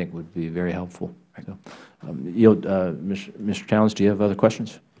areas I think would be very helpful. So, Mr. Towns, do you have other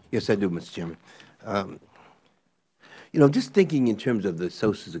questions? Yes, I do, Mr. Chairman. Just thinking in terms of the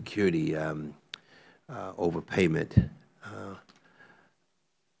Social Security overpayment,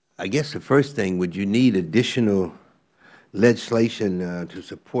 I guess the first thing, would you need additional legislation to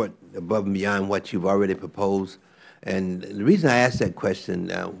support above and beyond what you've already proposed? And the reason I asked that question,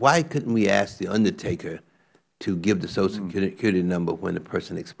 why couldn't we ask the undertaker to give the Social Security number when the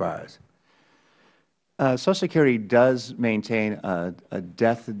person expires? Social Security does maintain a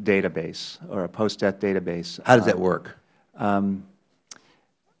death database or a post-death database. How does that work?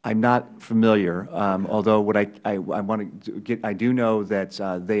 I'm not familiar, although what I want to get, I do know that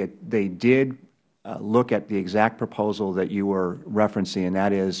they did look at the exact proposal that you were referencing, and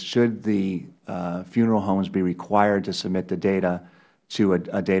that is, should the funeral homes be required to submit the data to a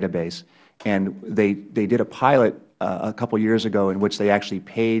database? And they did a pilot a couple years ago in which they actually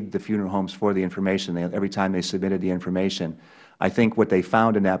paid the funeral homes for the information every time they submitted the information. I think what they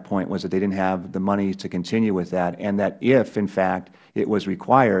found in that point was that they didn't have the money to continue with that, and that if, in fact, it was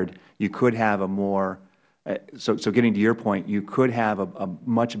required, you could have a more, so getting to your point, you could have a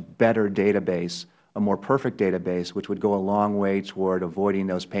much better database, a more perfect database, which would go a long way toward avoiding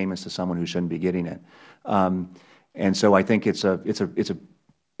those payments to someone who shouldn't be getting it. And so I think it's an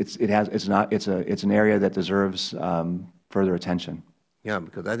area that deserves further attention. Yeah,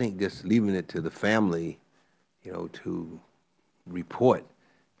 because I think just leaving it to the family, to report,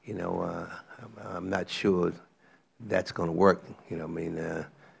 I'm not sure that's going to work.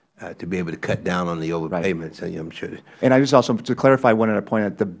 To be able to cut down on the overpayments, right. I'm sure. And I just also, to clarify one other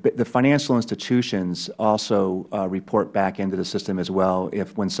point, that the financial institutions also report back into the system as well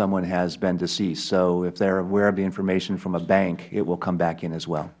when someone has been deceased. So if they're aware of the information from a bank, it will come back in as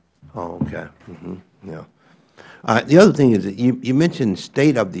well. Oh, okay. Yeah. The other thing is that you mentioned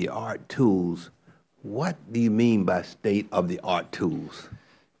state-of-the-art tools. What do you mean by state-of-the-art tools?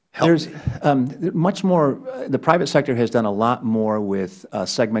 There's much more. The private sector has done a lot more with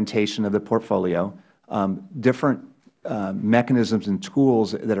segmentation of the portfolio, different mechanisms and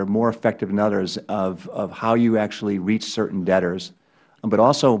tools that are more effective than others of how you actually reach certain debtors. But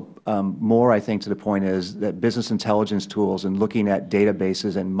also more, I think, to the point is that business intelligence tools and looking at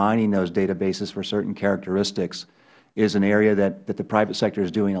databases and mining those databases for certain characteristics is an area that the private sector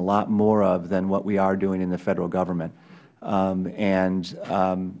is doing a lot more of than what we are doing in the Federal Government.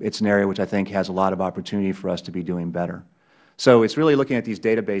 It's an area which I think has a lot of opportunity for us to be doing better. So it's really looking at these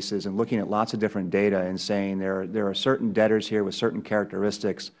databases and looking at lots of different data and saying there are certain debtors here with certain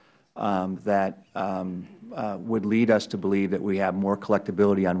characteristics that would lead us to believe that we have more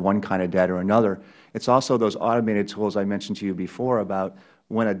collectability on one kind of debt or another. It's also those automated tools I mentioned to you before about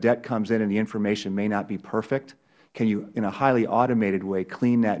when a debt comes in and the information may not be perfect, can you, in a highly automated way,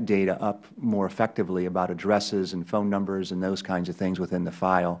 clean that data up more effectively about addresses and phone numbers and those kinds of things within the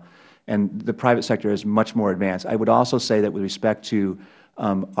file? And the private sector is much more advanced. I would also say that with respect to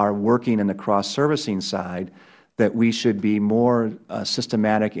our working in the cross-servicing side, that we should be more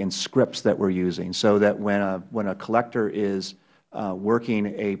systematic in scripts that we're using, so that when a collector is working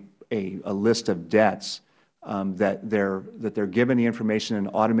a list of debts, that they're given the information in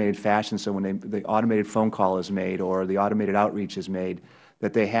an automated fashion, so when the automated phone call is made or the automated outreach is made,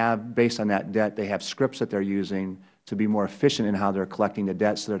 that they have, based on that debt, they have scripts that they're using to be more efficient in how they're collecting the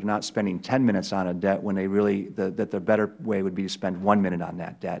debt, so they're not spending 10 minutes on a debt when they really, that the better way would be to spend 1 minute on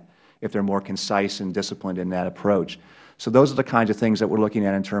that debt, if they're more concise and disciplined in that approach. So those are the kinds of things that we're looking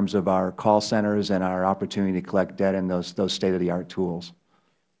at in terms of our call centers and our opportunity to collect debt and those state-of-the-art tools.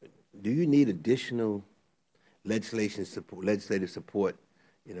 Do you need additional legislative support,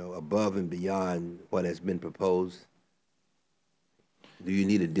 above and beyond what has been proposed? Do you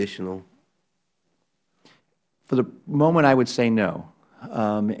need additional? For the moment, I would say no.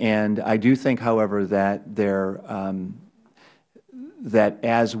 And I do think, however, that that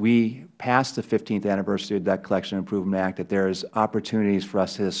as we pass the 15th anniversary of the Debt Collection Improvement Act, that there is opportunities for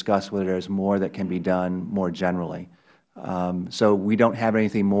us to discuss whether there is more that can be done more generally. So we don't have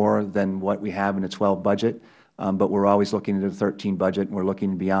anything more than what we have in the 12 budget, but we're always looking into the 13 budget, and we're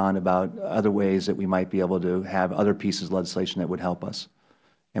looking beyond about other ways that we might be able to have other pieces of legislation that would help us.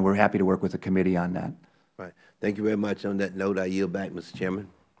 And we're happy to work with the committee on that. Right. Thank you very much. On that note, I yield back, Mr. Chairman.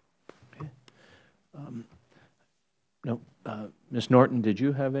 Okay. No. Ms. Norton, did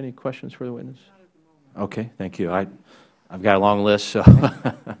you have any questions for the witness? Not at the moment. Okay. Thank you. I've got a long list, so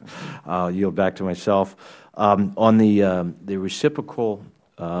I'll yield back to myself. On the reciprocal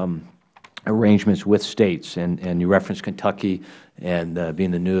arrangements with states, and you referenced Kentucky and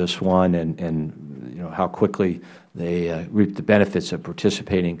being the newest one, and how quickly they reap the benefits of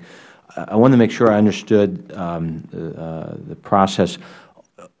participating. I wanted to make sure I understood the process.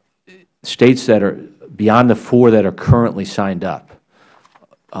 States that are beyond the 4 that are currently signed up,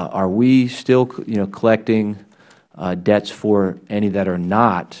 are we still collecting debts for any that are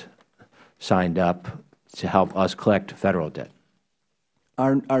not signed up to help us collect Federal debt?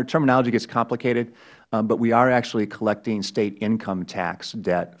 Our terminology gets complicated, but we are actually collecting state income tax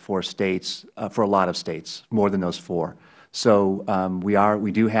debt for states, for a lot of states, more than those 4. So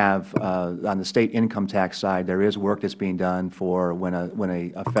we do have, on the state income tax side, there is work that's being done for when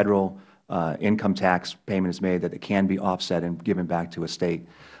a Federal income tax payment is made, that it can be offset and given back to a state.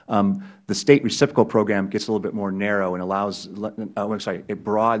 The state reciprocal program gets a little bit more narrow and allows, it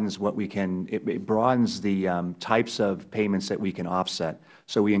broadens what we can, it broadens the types of payments that we can offset.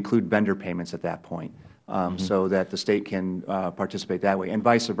 So we include vendor payments at that point, so that the state can participate that way. And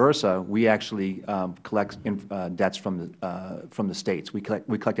vice versa, we actually collect debts from the states. We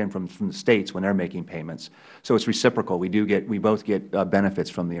collect in from the states when they're making payments. So it's reciprocal. We both get benefits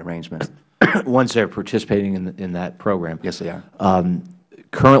from the arrangement. Once they're participating in that program. Yes, they are.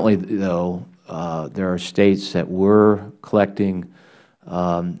 Currently, though, there are states that we're collecting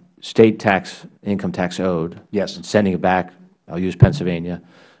state tax, income tax owed. Yes. And sending it back. I'll use Pennsylvania,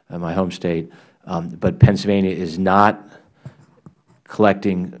 my home state. But Pennsylvania is not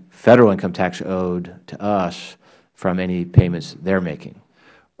collecting Federal income tax owed to us from any payments they're making.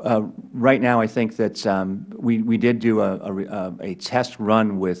 Right now, I think that we did do a test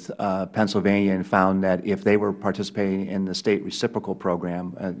run with Pennsylvania and found that if they were participating in the state reciprocal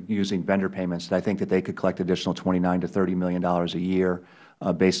program using vendor payments, that I think that they could collect additional $29 to $30 million a year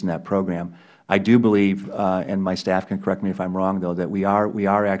based on that program. I do believe, and my staff can correct me if I'm wrong, though, that we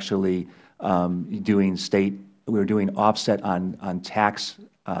are actually we're doing offset on tax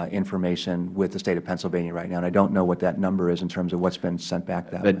information with the State of Pennsylvania right now, and I don't know what that number is in terms of what's been sent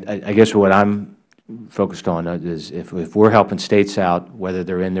back that way. But I guess what I'm focused on is if we're helping states out, whether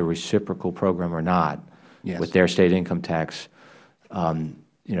they're in the reciprocal program or not, yes, with their state income tax,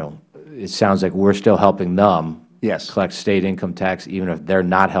 it sounds like we're still helping them, yes, collect state income tax, even if they're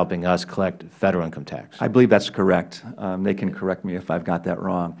not helping us collect Federal income tax. I believe that's correct. They can correct me if I've got that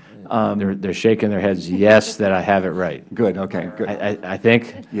wrong. They're shaking their heads, yes, that I have it right. Good. Okay. Good. I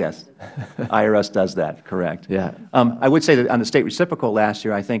think. Yes. IRS does that. Correct. Yeah. I would say that on the state reciprocal last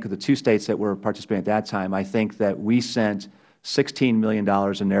year, I think of the 2 states that were participating at that time, I think that we sent $16 million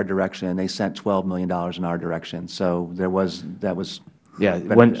in their direction, and they sent $12 million in our direction. So that was. Yeah.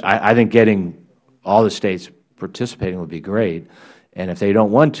 I think getting all the states participating would be great, and if they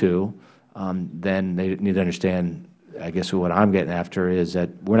don't want to, then they need to understand. I guess what I'm getting after is that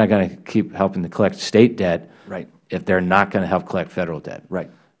we're not going to keep helping to collect state debt, right, if they're not going to help collect Federal debt,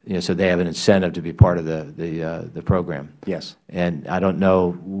 right. So they have an incentive to be part of the program. Yes. And I don't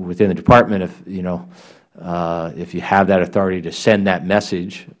know within the department if if you have that authority to send that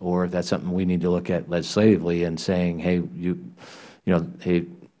message, or if that's something we need to look at legislatively and saying, hey, hey,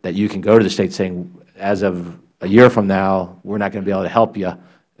 that you can go to the state saying, as of a year from now, we're not going to be able to help you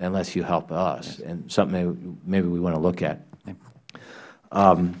unless you help us, and something maybe we want to look at.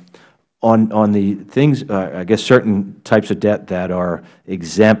 On the things, I guess certain types of debt that are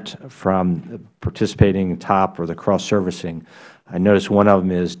exempt from participating in TOP or the cross-servicing, I noticed one of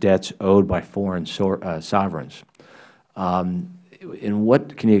them is debts owed by foreign sovereigns. Can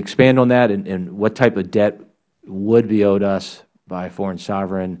you expand on that, and what type of debt would be owed us by a foreign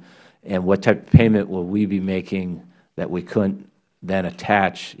sovereign, and what type of payment will we be making that we couldn't then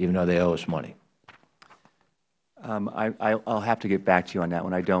attach even though they owe us money? I'll have to get back to you on that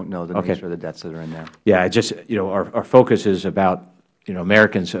one. I don't know the nature of the debts that are in there. Yeah, our focus is about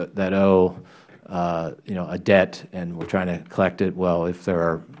Americans that owe a debt, and we're trying to collect it. Well, if there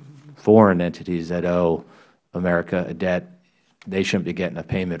are foreign entities that owe America a debt, they shouldn't be getting a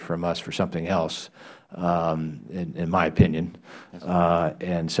payment from us for something else, in my opinion.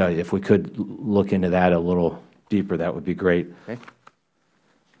 And so, if we could look into that a little deeper, that would be great. Okay.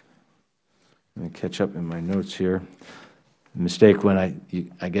 Let me catch up in my notes here. Mistake when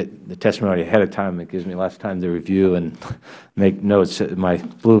I get the testimony ahead of time, it gives me less time to review and make notes in my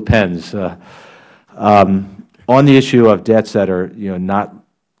blue pens. On the issue of debts that are not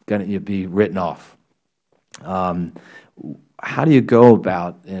going to be written off, how do you go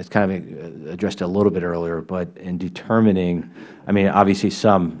about, and it's kind of addressed a little bit earlier, but in determining, I mean, obviously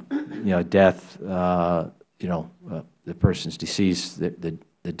some, death, the person's deceased,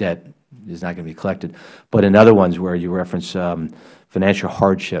 the debt is not going to be collected. But in other ones where you reference financial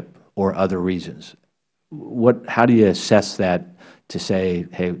hardship or other reasons, how do you assess that to say,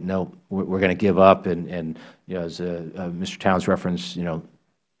 hey, no, we're going to give up, and as Mr. Towns referenced,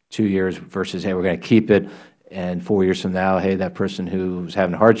 2 years versus, hey, we're going to keep it, and 4 years from now, hey, that person who's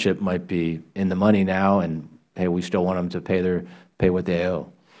having hardship might be in the money now, and hey, we still want them to pay what they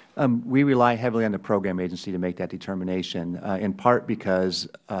owe. We rely heavily on the program agency to make that determination, in part because,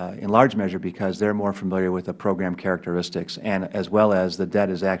 in large measure, because they're more familiar with the program characteristics, and as well as the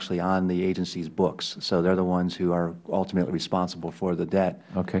debt is actually on the agency's books. So they're the ones who are ultimately responsible for the debt.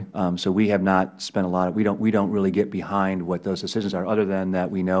 Okay. So we have not spent a lot of, we don't really get behind what those decisions are, other than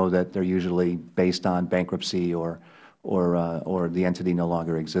that we know that they're usually based on bankruptcy or the entity no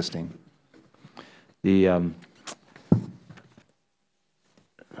longer existing.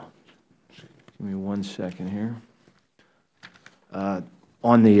 Give me 1 second here.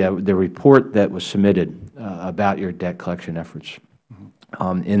 On the report that was submitted about your debt collection efforts,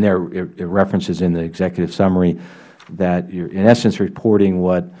 in there it references in the executive summary that you're in essence reporting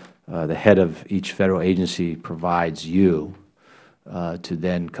what the head of each Federal agency provides you to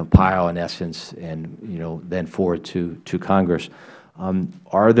then compile in essence and then forward to Congress.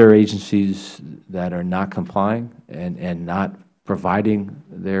 Are there agencies that are not complying and not providing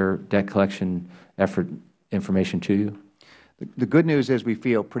their debt collection effort information to you? The good news is we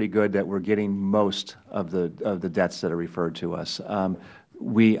feel pretty good that we're getting most of the debts that are referred to us.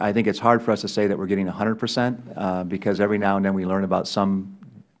 I think it's hard for us to say that we're getting 100%, because every now and then we learn about some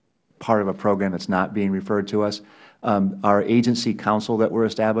part of a program that's not being referred to us. Our agency council that we're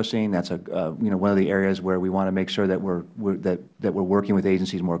establishing, that's one of the areas where we want to make sure that we're working with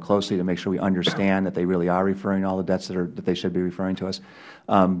agencies more closely to make sure we understand that they really are referring all the debts that they should be referring to us.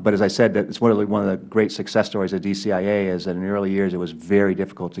 But as I said, it's one of the great success stories of DCIA is that in the early years it was very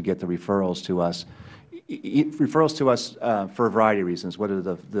difficult to get the referrals to us. Referrals to us for a variety of reasons, whether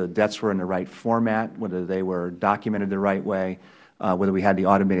the debts were in the right format, whether they were documented the right way, whether we had the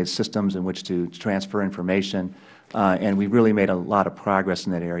automated systems in which to transfer information. And we've really made a lot of progress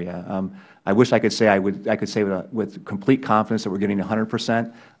in that area. I wish I could say I could say with complete confidence that we're getting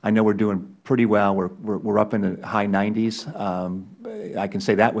 100%. I know we're doing pretty well. We're up in the high 90s. I can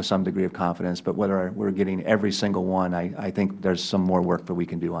say that with some degree of confidence. But whether we're getting every single one, I think there's some more work that we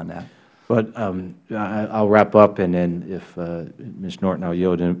can do on that. But I'll wrap up, and then if Ms. Norton, I'll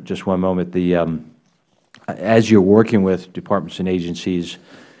yield in just one moment. As you're working with departments and agencies,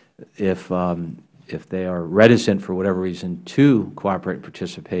 if they are reticent for whatever reason to cooperate and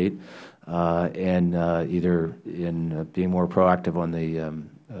participate, and either in being more proactive on the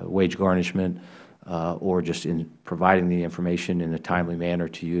wage garnishment or just in providing the information in a timely manner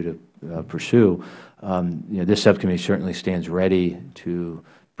to you to pursue, this subcommittee certainly stands ready to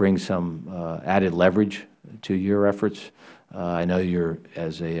bring some added leverage to your efforts. I know you're,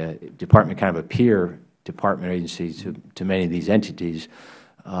 as a department, kind of a peer department or agency to many of these entities.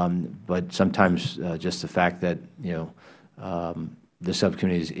 But sometimes just the fact that the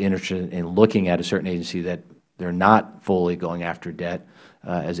subcommittee is interested in looking at a certain agency that they're not fully going after debt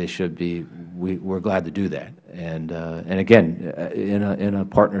as they should be, we're glad to do that. And again, in a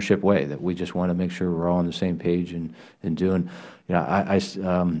partnership way, that we just want to make sure we're all on the same page and doing. You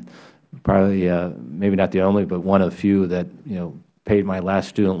know, probably maybe not the only, but one of the few that paid my last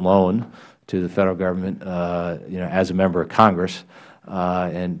student loan to the Federal Government, as a member of Congress,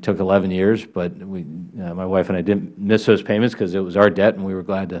 and took 11 years. But my wife and I didn't miss those payments because it was our debt, and we were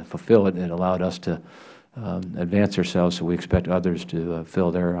glad to fulfill it, and it allowed us to advance ourselves. So we expect others to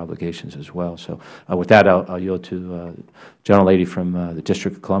fill their obligations as well. So with that, I'll yield to the gentlelady from the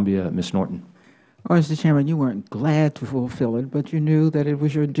District of Columbia, Ms. Norton. Well, Mr. Chairman, you weren't glad to fulfill it, but you knew that it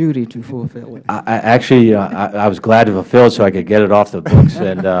was your duty to fulfill it. Actually, I was glad to fulfill it so I could get it off the books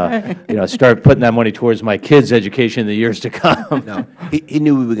and start putting that money towards my kids' education in the years to come. No, he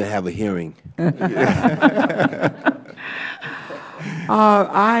knew we were going to have a hearing.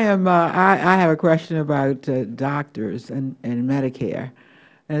 I have a question about doctors and Medicare.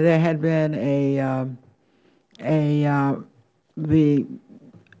 There had been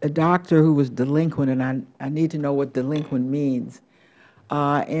a doctor who was delinquent, and I need to know what delinquent means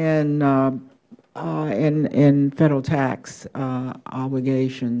in federal tax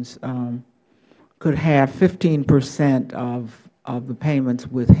obligations, could have 15% of the payments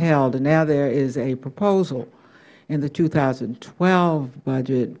withheld, and now there is a proposal in the 2012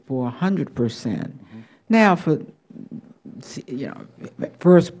 budget for 100%. Now, for at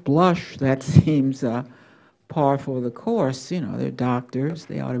first blush, that seems par for the course. They're doctors;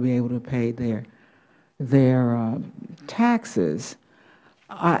 they ought to be able to pay their taxes.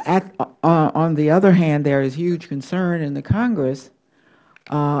 On the other hand, there is huge concern in the Congress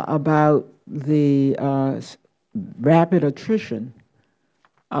about the rapid attrition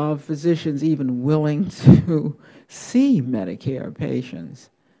of physicians even willing to see Medicare patients.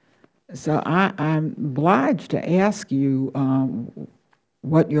 So I'm obliged to ask you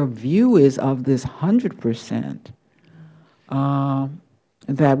what your view is of this 100%.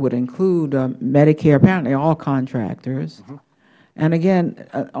 That would include Medicare, apparently all contractors. And again,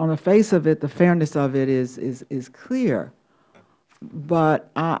 on the face of it, the fairness of it is clear.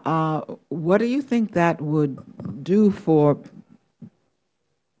 But what do you think that would do for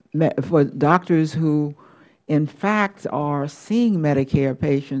doctors who, in fact, are seeing Medicare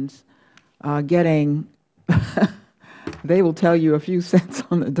patients, getting, they will tell you a few cents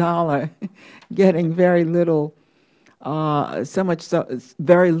on the dollar, getting very little,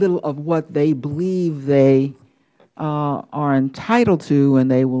 very little of what they believe they are entitled to,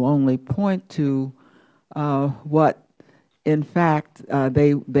 and they will only point to what, in fact,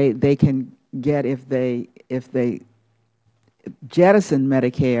 they can get if they jettison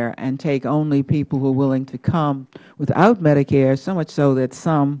Medicare and take only people who are willing to come without Medicare, so much so that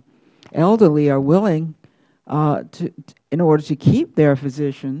some elderly are willing in order to keep their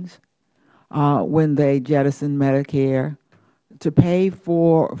physicians when they jettison Medicare, to pay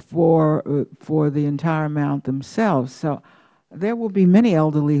for the entire amount themselves. So there will be many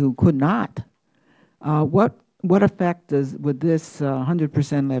elderly who could not. What effect would this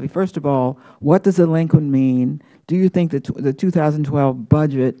 100% levy? First of all, what does delinquent mean? Do you think that the 2012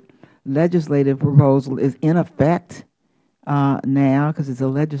 budget legislative proposal is in effect now, because it's a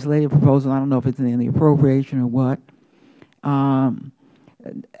legislative proposal? I don't know if it's in the appropriation or what.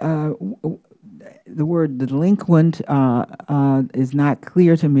 The word delinquent is not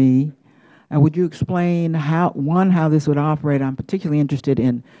clear to me. Would you explain how this would operate? I'm particularly interested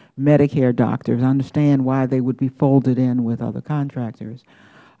in Medicare doctors. I understand why they would be folded in with other contractors,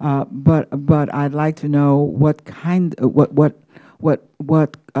 but I'd like to know what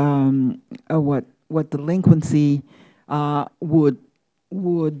delinquency would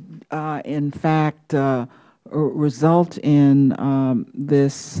in fact result in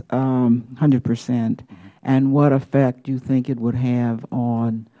this 100%, and what effect you think it would have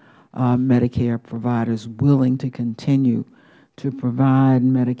on Medicare providers willing to continue to provide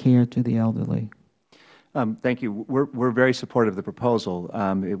Medicare to the elderly. Thank you. We're very supportive of the proposal.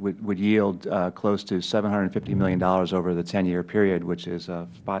 It would yield close to $750 million over the 10-year period, which is a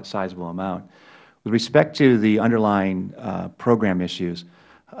sizable amount. With respect to the underlying program issues,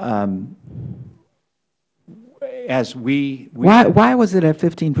 as why was it at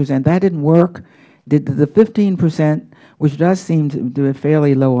 15%? That didn't work. Did the 15%, which does seem to be a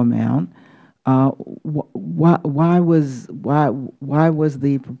fairly low amount, why was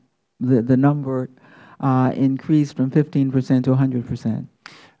the number increased from 15% to 100%?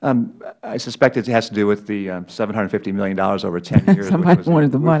 I suspect it has to do with the $750 million over 10 years. Somebody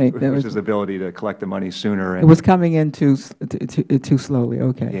wanted the money. Which is the ability to collect the money sooner. It was coming in too slowly.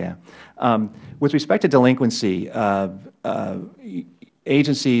 Okay. Yeah. With respect to delinquency,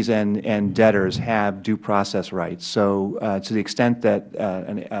 agencies and debtors have due process rights. So to the extent that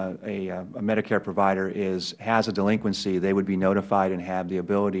a Medicare provider has a delinquency, they would be notified and have the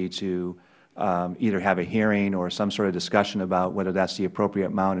ability to either have a hearing or some sort of discussion about whether that's the appropriate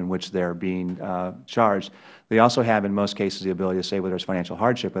amount in which they're being charged. They also have, in most cases, the ability to say whether there's financial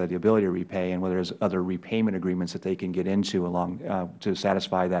hardship, whether the ability to repay, and whether there's other repayment agreements that they can get into along to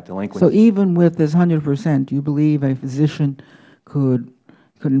satisfy that delinquency. So even with this 100%, do you believe a physician could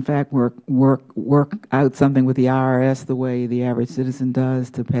in fact work out something with the IRS the way the average citizen does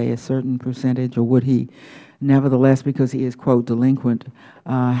to pay a certain percentage, or would he nevertheless, because he is, quote, delinquent,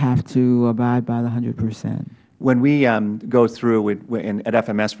 have to abide by the 100%? When we go through at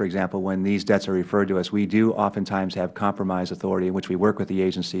FMS, for example, when these debts are referred to us, we do oftentimes have compromise authority in which we work with the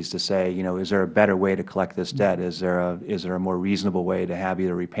agencies to say, is there a better way to collect this debt? Is there a more reasonable way to have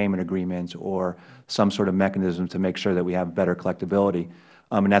either repayment agreement or some sort of mechanism to make sure that we have better collectability?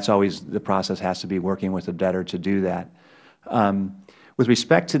 And that's always the process, has to be working with the debtor to do that. With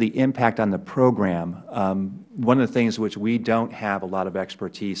respect to the impact on the program, one of the things which we don't have a lot of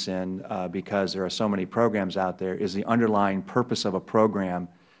expertise in because there are so many programs out there is the underlying purpose of a program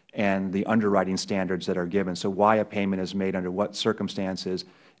and the underwriting standards that are given. So why a payment is made under what circumstances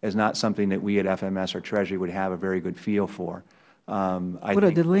is not something that we at FMS or Treasury would have a very good feel for. Would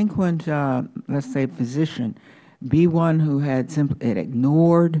a delinquent, let's say, physician be one who had simply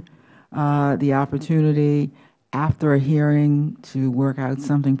ignored the opportunity after a hearing to work out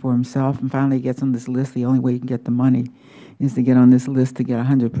something for himself and finally gets on this list? The only way you can get the money is to get on this list to get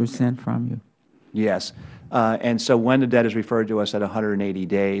 100% from you. Yes. And so when the debt is referred to us at 180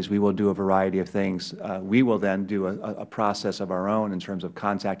 days, we will do a variety of things. We will then do a process of our own in terms of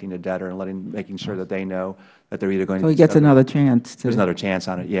contacting the debtor and making sure that they know that they're either going to... So he gets another chance to... There's another chance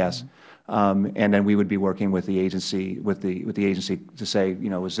on it, yes. And then we would be working with the agency, to say,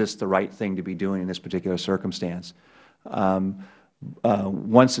 is this the right thing to be doing in this particular circumstance?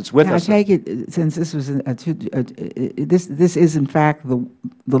 Once it's with us, I take it, since this was this is in fact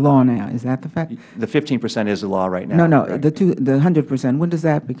the law now. Is that the fact? The 15% is the law right now. No, the 100%. When does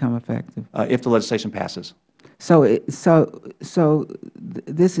that become effective? If the legislation passes. So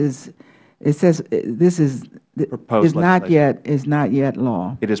this is. It says this is not yet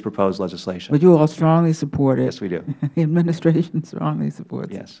law. It is proposed legislation. But you all strongly support it. Yes, we do. The administration strongly supports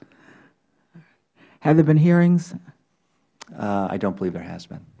it. Yes. Have there been hearings? I don't believe there has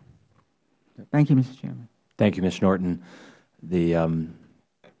been. Thank you, Mr. Chairman. Thank you, Ms. Norton. The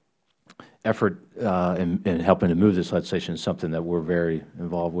effort in helping to move this legislation is something that we're very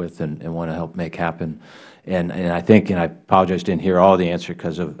involved with and want to help make happen. And I think, and I apologize, didn't hear all the answer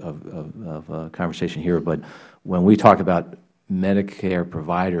because of conversation here, but when we talk about Medicare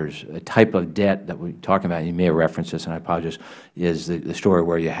providers, a type of debt that we're talking about, and you may have referenced this, and I apologize, is the story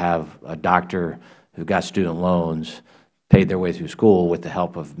where you have a doctor who got student loans, paid their way through school with the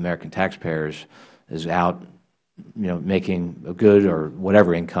help of American taxpayers, is out making a good or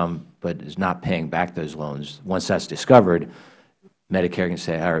whatever income, but is not paying back those loans. Once that's discovered, Medicare can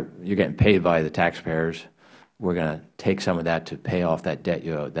say, all right, you're getting paid by the taxpayers. We're going to take some of that to pay off that debt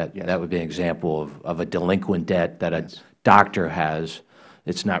you owe. That would be an example of a delinquent debt that a doctor has.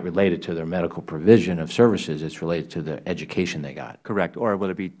 It's not related to their medical provision of services. It's related to the education they got. Correct. Or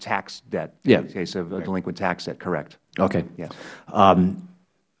would it be tax debt in the case of a delinquent tax debt? Correct. Okay. Yes.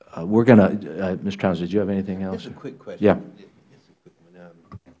 We're going to, Mr. Towns, did you have anything else? Just a quick question. Yeah. Just a quick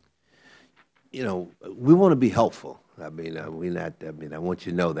one. We want to be helpful. I mean, I want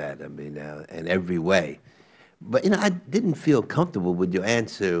you to know that. In every way. But, I didn't feel comfortable with your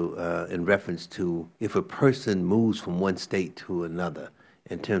answer in reference to if a person moves from one state to another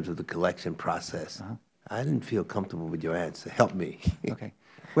in terms of the collection process. I didn't feel comfortable with your answer. Help me. Okay.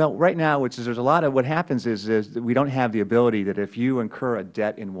 Well, right now, there's a lot of what happens is that we don't have the ability that if you incur a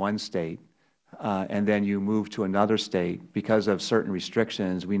debt in one state and then you move to another state, because of certain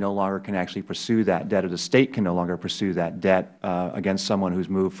restrictions, we no longer can actually pursue that debt, or the state can no longer pursue that debt against someone who's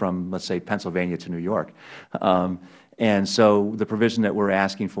moved from, let's say, Pennsylvania to New York. And so the provision that we're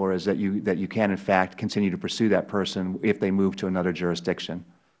asking for is that you can, in fact, continue to pursue that person if they move to another jurisdiction.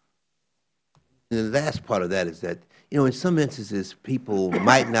 And the last part of that is that, in some instances, people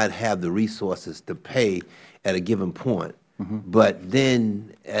might not have the resources to pay at a given point, but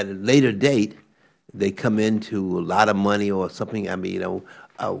then at a later date, they come into a lot of money or something. How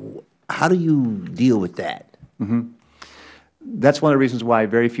do you deal with that? That's one of the reasons why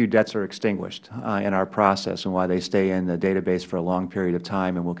very few debts are extinguished in our process and why they stay in the database for a long period of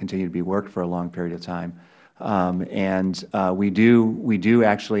time and will continue to be worked for a long period of time. We do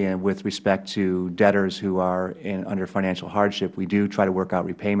actually, and with respect to debtors who are under financial hardship, we do try to work out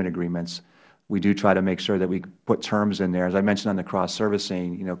repayment agreements. We do try to make sure that we put terms in there. As I mentioned on the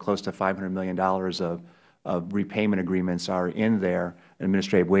cross-servicing, close to $500 million of repayment agreements are in there.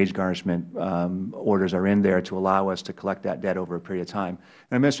 Administrative wage garnishment orders are in there to allow us to collect that debt over a period of time.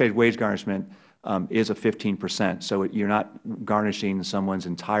 And administrative wage garnishment is a 15%. So you're not garnishing someone's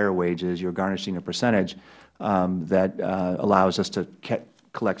entire wages. You're garnishing a percentage that allows us to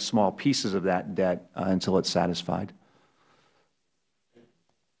collect small pieces of that debt until it's satisfied.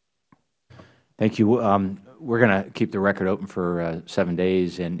 Thank you. We're going to keep the record open for 7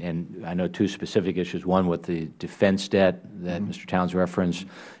 days, and I know two specific issues, one with the defense debt that Mr. Towns referenced,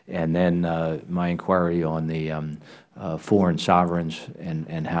 and then my inquiry on the foreign sovereigns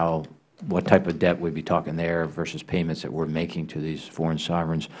and what type of debt we'd be talking there versus payments that we're making to these foreign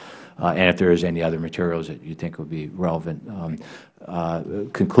sovereigns, and if there is any other materials that you think would be relevant.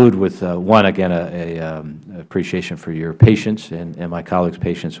 Conclude with one, again, a appreciation for your patience and my colleagues'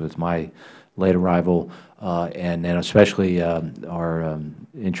 patience with my late arrival, and then especially our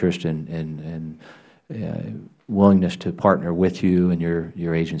interest and willingness to partner with you and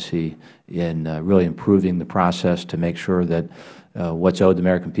your agency in really improving the process to make sure that what's owed the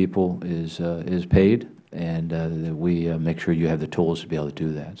American people is paid, and that we make sure you have the tools to be able to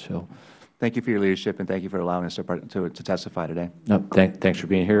do that. So, thank you for your leadership, and thank you for allowing us to testify today. No, thanks for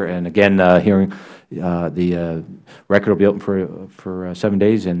being here. And again, hearing the record will be open for 7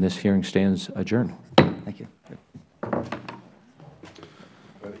 days, and this hearing stands adjourned. Thank you.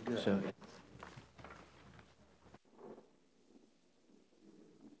 So.